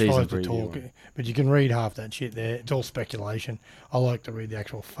tries to talk, but you can read half that shit there. It's all speculation. I like to read the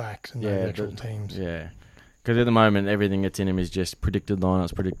actual facts and the actual teams. Yeah. Because at the moment, everything that's in him is just predicted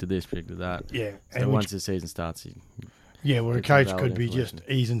lineups, predicted this, predicted that. Yeah. So and once the season starts, where a coach could be just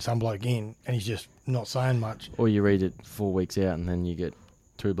easing some bloke in and he's just not saying much. Or you read it 4 weeks out and then you get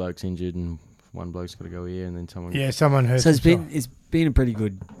 2 blokes injured and one bloke's got to go here and then someone... Yeah, someone hurts. So it's been a pretty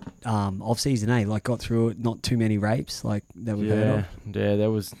good off-season, eh? Like, got through it, not too many rapes, like, that we heard of. Yeah, there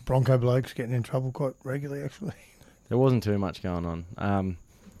was... Bronco blokes getting in trouble quite regularly, actually. There wasn't too much going on.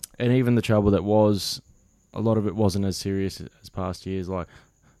 And even the trouble that was... A lot of it wasn't as serious as past years. Like,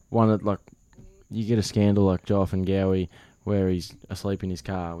 you get a scandal like Joff and Gowie where he's asleep in his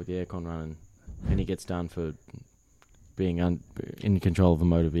car with the aircon running and he gets done for being in control of a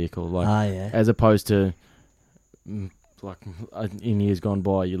motor vehicle. As opposed to, in years gone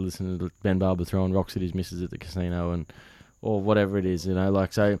by, you listen to Ben Barber throwing rocks at his missus at the casino or whatever it is,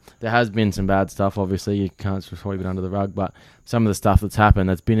 So there has been some bad stuff, obviously. You can't sweep it under the rug, but some of the stuff that's happened,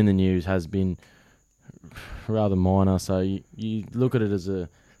 that's been in the news, has been rather minor. So you look at it as a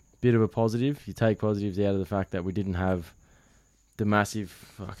bit of a positive. You take positives out of the fact that we didn't have the massive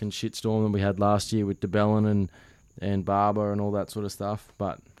fucking shitstorm that we had last year with DeBellin and Barber and all that sort of stuff.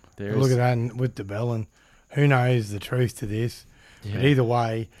 But look at that, and with DeBellin, who knows the truth to this? Yeah. But either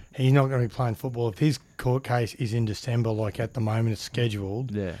way, he's not going to be playing football. If his court case is in December, like at the moment it's scheduled,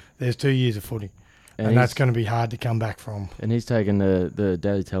 there's 2 years of footy. And that's going to be hard to come back from. And he's taken the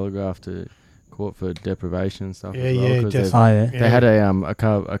Daily Telegraph to court for deprivation and stuff as well. They had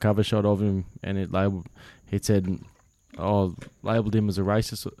a cover shot of him and labelled him as a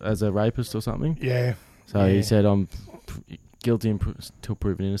rapist or something. Yeah. So he said, I'm guilty until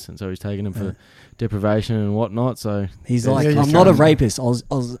proven innocent. So he's taken him for deprivation and whatnot. So he's like, I'm not a rapist. I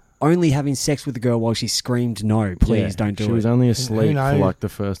was only having sex with the girl while she screamed, no, please don't do it. She was only asleep for like the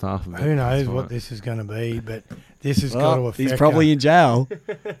first half of it. Who knows what this is going to be, but this has got to affect he's probably in jail.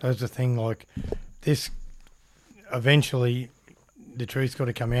 That's the thing, like this, eventually the truth's got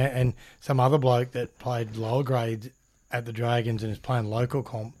to come out, and some other bloke that played lower grades at the Dragons and is playing local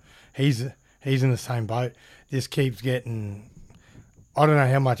comp, he's he's in the same boat. This keeps getting. I don't know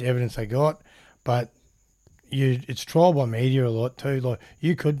how much evidence they got, but it's trial by media a lot too. Like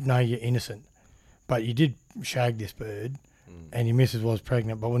you could know you're innocent, but you did shag this bird, and your missus was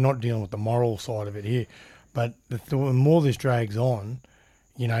pregnant. But we're not dealing with the moral side of it here. But the more this drags on,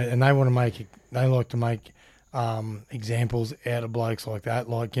 you know, and they want to make it, they like to make examples out of blokes like that.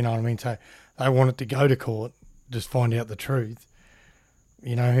 Like, you know what I mean? So they want it to go to court, just find out the truth.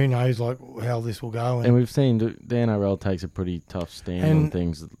 You know, who knows like how this will go. And we've seen the NRL takes a pretty tough stand on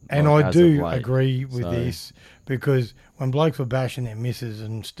things. And like, I do agree with this, because when blokes were bashing their misses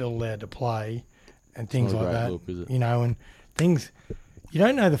and still allowed to play and things like that, look, is it? you know, and things, you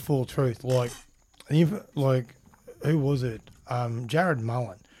don't know the full truth. Like who was it? Jared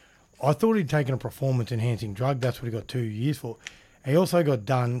Mullen. I thought he'd taken a performance-enhancing drug. That's what he got 2 years for. He also got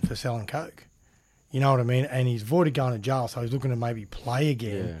done for selling coke. You know what I mean? And he's avoided going to jail, so he's looking to maybe play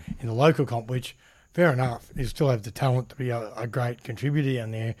again in the local comp, which, fair enough, he still have the talent to be a great contributor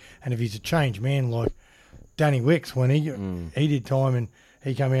down there. And if he's a changed man like Danny Wicks, when he did time and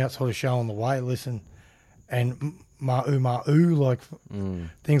he came out sort of showing the way, listen, and ma'u, like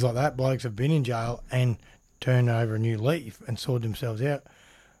things like that, blokes have been in jail and turned over a new leaf and sorted themselves out.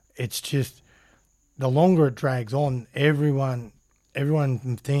 It's just, the longer it drags on, everyone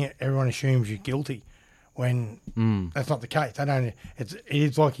assumes you're guilty when that's not the case. They don't.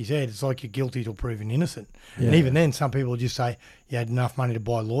 It's like you said. It's like you're guilty till proven innocent. Yeah. And even then, some people just say you had enough money to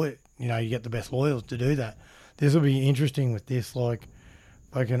buy a lawyer. You know, you get the best lawyers to do that. This will be interesting with this, like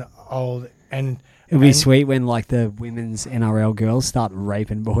an old and. It'll be sweet when like the women's NRL girls start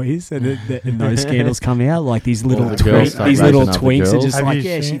raping boys and those scandals come out. Like these little tweaks are just like,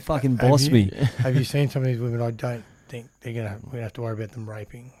 she fucking bossed me. Have you seen some of these women? I don't think we're gonna have to worry about them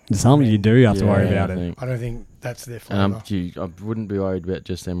raping. Some you do have to worry about it. I don't think that's their flavour. I wouldn't be worried about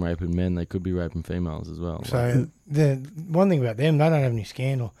just them raping men. They could be raping females as well. So the one thing about them, they don't have any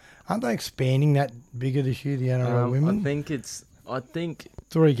scandal. Aren't they expanding that bigger this year, the NRL women? I think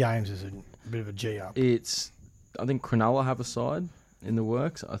 3 games is a bit of a G up. I think Cronulla have a side in the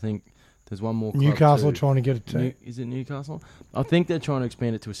works. I think there's one more club Newcastle too. Trying to get it to. Is it Newcastle? I think they're trying to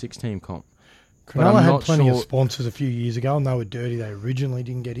expand it to a 6-team comp. Cronulla had plenty of sponsors a few years ago, and they were dirty. They originally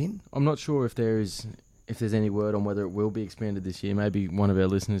didn't get in. I'm not sure if there's any word on whether it will be expanded this year. Maybe one of our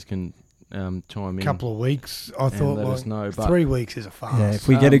listeners can chime in. A couple of weeks, I thought. Let us know. But 3 weeks is a fast. Yeah, if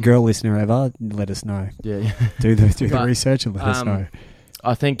we get a girl listener ever, let us know. Yeah, do the research and let us know.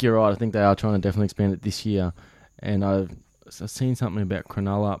 I think you're right. I think they are trying to definitely expand it this year, and I've seen something about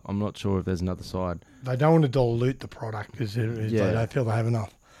Cronulla. I'm not sure if there's another side. They don't want to dilute the product because they don't feel they have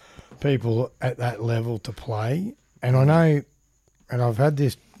enough people at that level to play. And I know, and I've had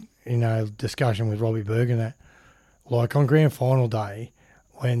this, discussion with Robbie Bergen that, like on grand final day,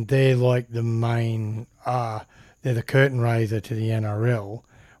 when they're like the main, they're the curtain raiser to the NRL,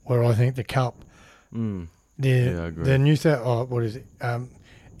 where I think the Cup, the New South,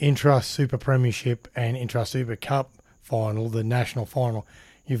 Intra Super Premiership and Intra Super Cup final, the national final,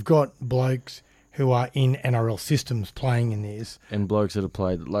 you've got blokes who are in NRL systems playing in this. And blokes that have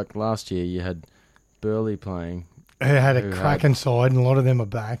played, like last year you had Burley playing. Who had a cracking side, and a lot of them are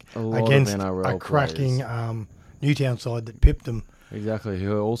back against NRL a cracking Newtown side that pipped them. Exactly,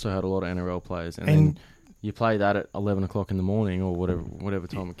 who also had a lot of NRL players. And then you play that at 11 o'clock in the morning or whatever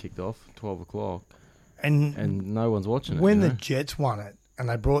time it kicked off, 12 o'clock. And no one's watching it. When the Jets won it and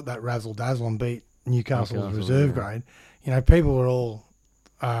they brought that razzle-dazzle and beat Newcastle's reserve grade, people were all,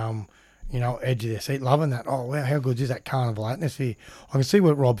 edge of their seat, loving that. Oh, wow, how good is that carnival atmosphere? I can see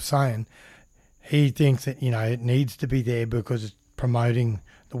what Rob's saying. He thinks that, it needs to be there because it's promoting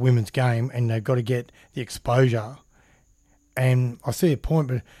the women's game and they've got to get the exposure. And I see a point,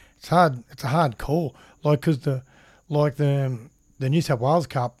 but it's hard. It's a hard call. Because the New South Wales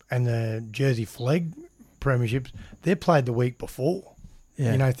Cup and the Jersey Flegg premierships, they're played the week before.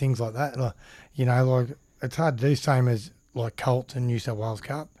 Yeah. Things like that. It's hard to do, same as like Colts and New South Wales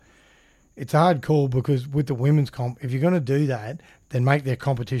Cup. It's a hard call because with the women's comp, if you're going to do that, then make their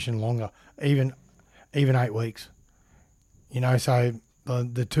competition longer, even 8 weeks. So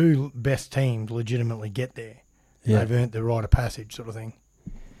the 2 best teams legitimately get there. Yeah. They've earned the rite of passage sort of thing.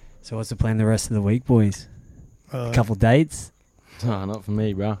 So what's the plan the rest of the week, boys? A couple dates? No, not for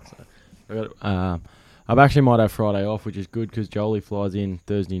me, bro. I actually might have Friday off, which is good because Jolie flies in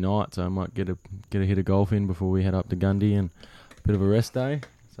Thursday night, so I might get a hit of golf in before we head up to Gundy and a bit of a rest day.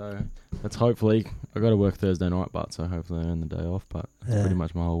 So that's hopefully, I got to work Thursday night, so hopefully I earn the day off. But that's pretty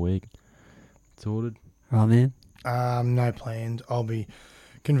much my whole week sorted. Right, man. No plans. I'll be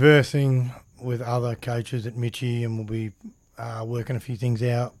conversing with other coaches at Mitchie, and we'll be working a few things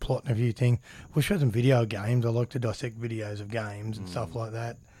out, plotting a few things. Wish we had some video games. I like to dissect videos of games and stuff like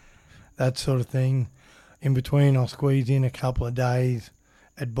that. That sort of thing. In between, I'll squeeze in a couple of days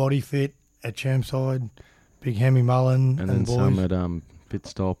at Body Fit, at Chermside, Big Hemi Mullen And then boys. some at Pit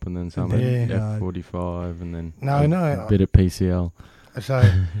Stop, and then some Yeah. at F45, and then No, a bit at PCL. So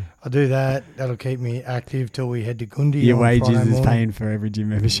I'll do that. That'll keep me active till we head to Gundy. Your on wages Friday is morning. paying for every gym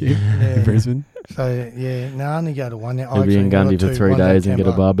membership Yeah. in Brisbane. So, yeah, no, I only go to one now. He'll be in Gundy for 3 days and get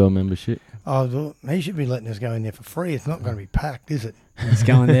a barbell membership. Oh, well, he should be letting us go in there for free. It's not going to be packed, is it? Just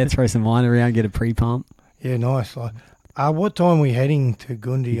go in there, throw some wine around, get a pre-pump. Yeah, nice. Like, what time are we heading to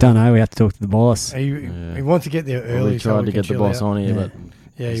Gundy? Don't know. We have to talk to the boss. He wants to get there early. We tried so to get the boss on here, Yeah. but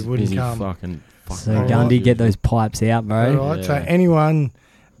Yeah, he he's wouldn't busy come. Fucking So Alright. Gundy, get those pipes out, bro. All right, so Yeah. anyone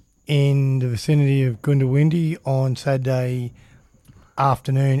in the vicinity of Goondiwindi on Saturday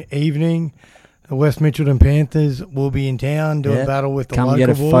afternoon, evening, the West Mitchelton Panthers will be in town doing Yeah. battle with the Come local get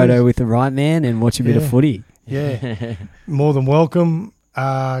a boys. photo with the right man and watch a bit of Yeah. footy. Yeah, more than welcome.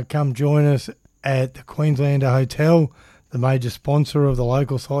 Come join us at the Queenslander Hotel, the major sponsor of the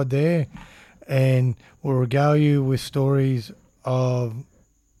local side there, and we'll regale you with stories of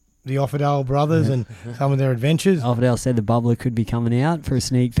the Offerdale brothers and some of their adventures. Alfredale said the bubbler could be coming out for a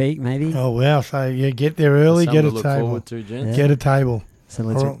sneak peek, maybe. Oh wow! So yeah, get there early, Something get to a look table, forward to, gents. Yeah. get a table. So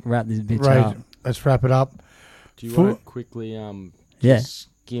let's Alright. wrap this bitch Right, up. let's wrap it up. Do you Full- want to quickly Yeah.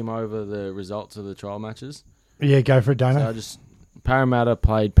 skim over the results of the trial matches? Yeah, go for it, So I Dana. just Parramatta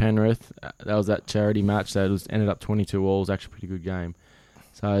played Penrith. That was that charity match. That was ended up 22 all. It was actually a pretty good game.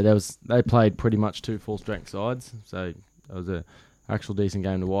 So they played pretty much 2 full strength sides. So that was a actual decent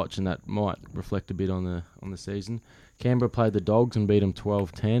game to watch, and that might reflect a bit on the season. Canberra played the Dogs and beat them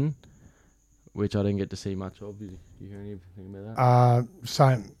 12-10, which I didn't get to see much of. Did you hear anything about that?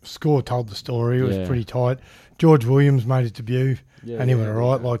 Same score told the story. It was Yeah. pretty tight. George Williams made his debut, Yeah, and he went yeah,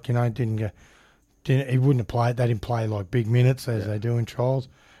 all right. yeah. Like he wouldn't have played. They didn't play like big minutes as they do in trials,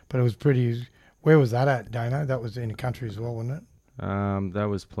 but it was pretty. Where was that at, Dana? That was in the country as well, wasn't it? That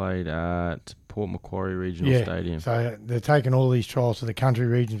was played at Port Macquarie Regional Stadium. So they're taking all these trials to the country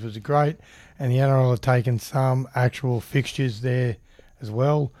regions, which is great. And the NRL have taken some actual fixtures there as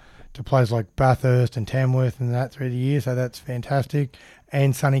well to places like Bathurst and Tamworth and that through the year. So that's fantastic.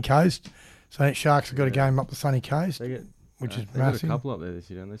 And Sunny Coast. So Sharks have got a game up the Sunny Coast, They get, which is they've got massive. a couple up there this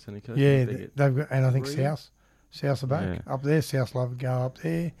year, don't they, Sunny Coast? Yeah, They get- they've got, and I think 3? South are back Yeah. up there. South love go up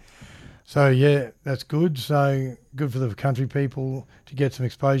there. So yeah, that's good. So good for the country people to get some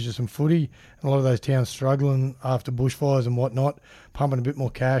exposure to some footy. And a lot of those towns struggling after bushfires and whatnot, pumping a bit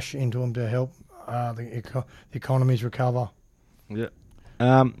more cash into them to help the economies recover. Yeah.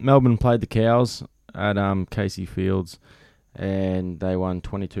 Melbourne played the Cows at Casey Fields, and they won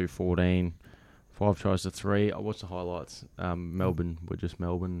 22-14, 5 tries to 3. I watched the highlights. Melbourne were just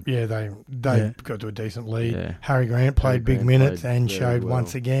Melbourne. Yeah, they Yeah. got to a decent lead. Yeah. Harry Grant played big Grant minutes played and very showed well.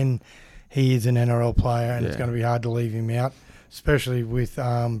 once again he is an NRL player, and it's Yeah. going to be hard to leave him out, especially with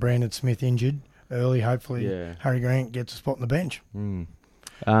Brandon Smith injured early. Hopefully, Yeah. Harry Grant gets a spot on the bench. Mm.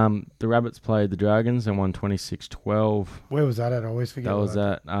 The Rabbits played the Dragons and won 26-12. Where was that at? I always forget. That was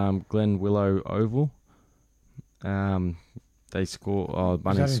that. at Glen Willow Oval. They score. Oh,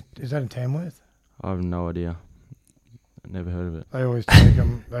 Bunnies. Is that in Tamworth? I have no idea. Never heard of it. They always take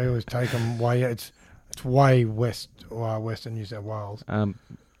them. They always take them way. It's way west, western New South Wales.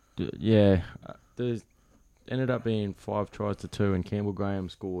 Yeah, there's ended up being 5 tries to 2, and Campbell Graham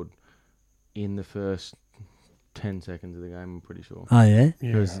scored in the first 10 seconds of the game. I'm pretty sure. Oh, yeah?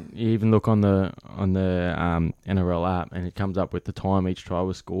 Yeah. Because you even look on the NRL app, and it comes up with the time each try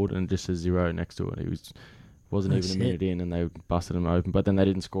was scored, and it just says 0 next to it. He wasn't Oh, even shit. a minute in, and they busted him open. But then they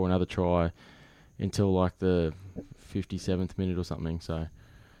didn't score another try until like the 57th minute or something. So,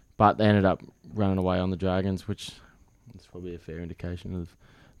 but they ended up running away on the Dragons, which is probably a fair indication of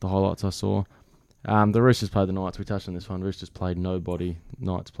the highlights I saw. The Roosters played the Knights. We touched on this one. Roosters played nobody.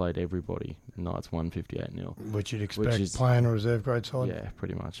 Knights played everybody. Knights won 58-0. Which you'd expect is- playing a reserve grade side. Yeah,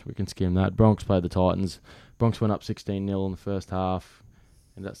 pretty much. We can skim that. Bronx played the Titans. Bronx went up 16-0 in the first half,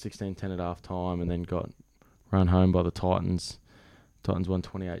 and that 16-10 at half time, and then got run home by the Titans. Titans won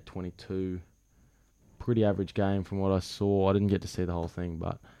 28-22. Pretty average game from what I saw. I didn't get to see the whole thing,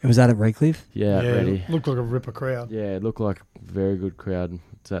 but Was that at Redcliffe? yeah, ready. Looked like a ripper crowd. Yeah, it looked like a very good crowd.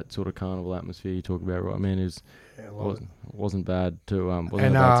 It's that sort of carnival atmosphere you talk about, right, man? It Yeah, a lot of- wasn't bad to wasn't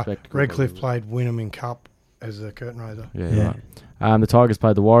and a bad spectacle. Redcliffe but- played Wynnum in Cup as a curtain raiser. Yeah, Yeah. right. The Tigers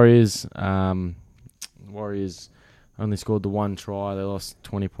played the Warriors. Warriors only scored the 1 try. They lost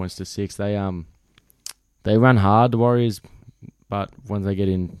 20 points to 6. They run hard, the Warriors, but once they get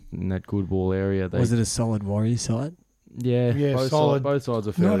in that good ball area, Was it a solid Warriors side? Yeah, Yeah, both solid. both sides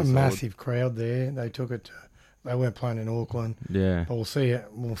are fairly Not a solid. massive crowd there. They took it. They weren't playing in Auckland, Yeah. but we'll see.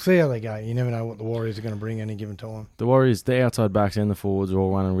 We'll see how they go. You never know what the Warriors are going to bring any given time. The Warriors, the outside backs and the forwards are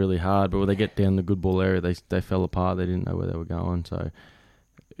all running really hard, but when they get down the good ball area, they fell apart. They didn't know where they were going, so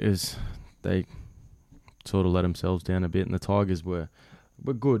they sort of let themselves down a bit. And the Tigers were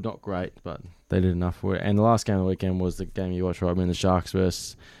good, not great, but they did enough for it. And the last game of the weekend was the game you watched, right? I mean, the Sharks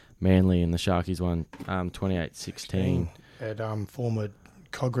versus Manly, and the Sharkies won 28-16. At former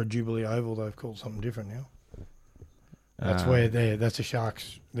Cogra Jubilee Oval, they've called something different now. That's where that's the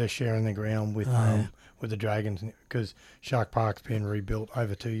Sharks. They're sharing the ground with the Dragons because Shark Park's been rebuilt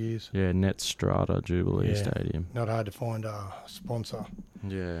over 2 years. Yeah, Net Strata Jubilee Stadium. Not hard to find a sponsor.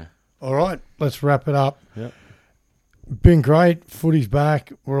 Yeah. All right, let's wrap it up. Yep. Been great. Footy's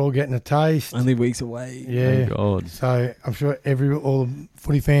back. We're all getting a taste. Only weeks away. Yeah. Thank God. So I'm sure all the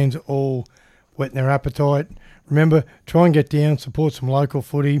footy fans all whetting their appetite. Remember, try and get down, support some local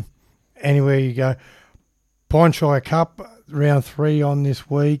footy anywhere you go. Pine Shire Cup, round 3 on this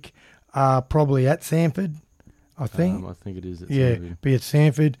week. Probably at Sanford, I think. I think it is. Be at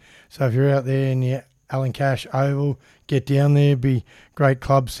Sanford. So if you're out there in the Alan Cash Oval, get down there. Be great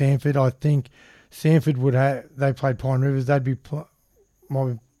club, Sanford. I think Sanford would have. They played Pine Rivers. They'd be.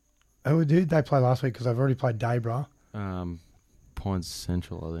 Who did they play last week? Because they've already played Daybra. Pines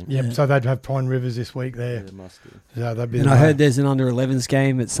Central, I think. Yep. So they'd have Pine Rivers this week there. Yeah, must do. So they'd be. And I heard there's an under 11s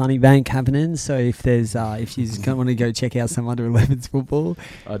game at Sunnybank happening. So if there's if you just want to go check out some under 11s football,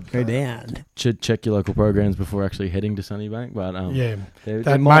 go down. Check your local programs before actually heading to Sunnybank. But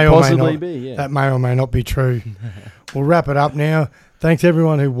that might may or may possibly not be. Yeah. That may or may not be true. We'll wrap it up now. Thanks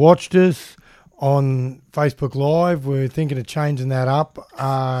everyone who watched us on Facebook Live. We're thinking of changing that up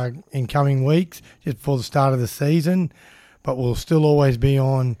in coming weeks, just before the start of the season. But we'll still always be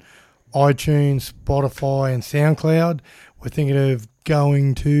on iTunes, Spotify, and SoundCloud. We're thinking of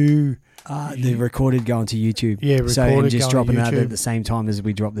going to... the recorded going to YouTube. Yeah, recorded so, and just going to dropping that YouTube. at the same time as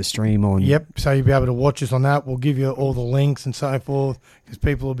we drop the stream on. Yep, so you'll be able to watch us on that. We'll give you all the links and so forth because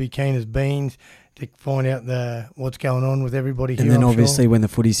people will be keen as beans to find out what's going on with everybody here. And then obviously when the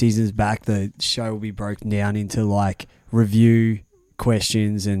footy season's back, the show will be broken down into like review,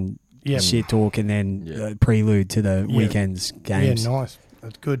 questions and shit talk, and then prelude to the weekend's games. Yeah, nice.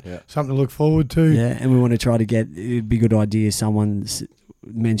 That's good. Yeah. Something to look forward to. Yeah, and we want to try to get, it'd be a good idea, someone's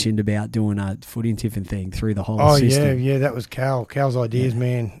mentioned about doing a footy and tiffin thing through the whole system. Yeah, that was Cal's ideas,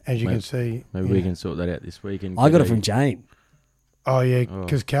 man, as you can see. Maybe we can sort that out this week. And I got it from Jane. Oh, yeah,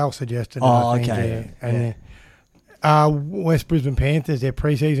 because Cal suggested it. Oh, I think, okay. Yeah. And West Brisbane Panthers, their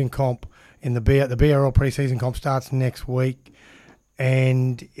pre-season comp in the BRL pre-season comp starts next week.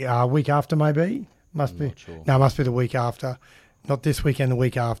 And a week after, maybe? Must be. Sure. No, it must be the week after. Not this weekend, the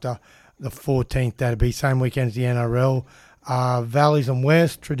week after. The 14th, that'd be same weekend as the NRL. Valleys and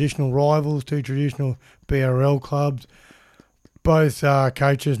West, traditional rivals, two traditional BRL clubs. Both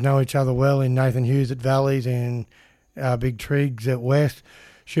coaches know each other well in Nathan Hughes at Valleys and Big Triggs at West.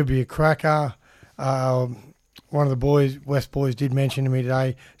 Should be a cracker. One of the boys, West boys, did mention to me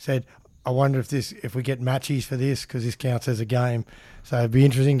today, said, I wonder if we get matchies for this because this counts as a game. So it'd be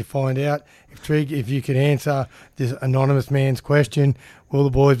interesting to find out. If you could answer this anonymous man's question, will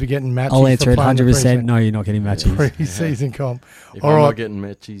the boys be getting matchies? I'll answer it 100%. No, you're not getting matchies. Pre-season comp. If I'm not getting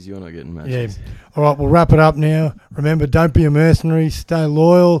matchies, you're not getting matchies. Yeah. All right, we'll wrap it up now. Remember, don't be a mercenary. Stay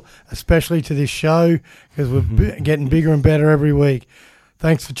loyal, especially to this show because we're getting bigger and better every week.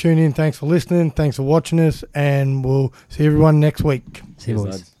 Thanks for tuning in. Thanks for listening. Thanks for watching us. And we'll see everyone next week. See you,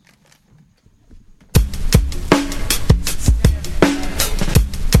 boys.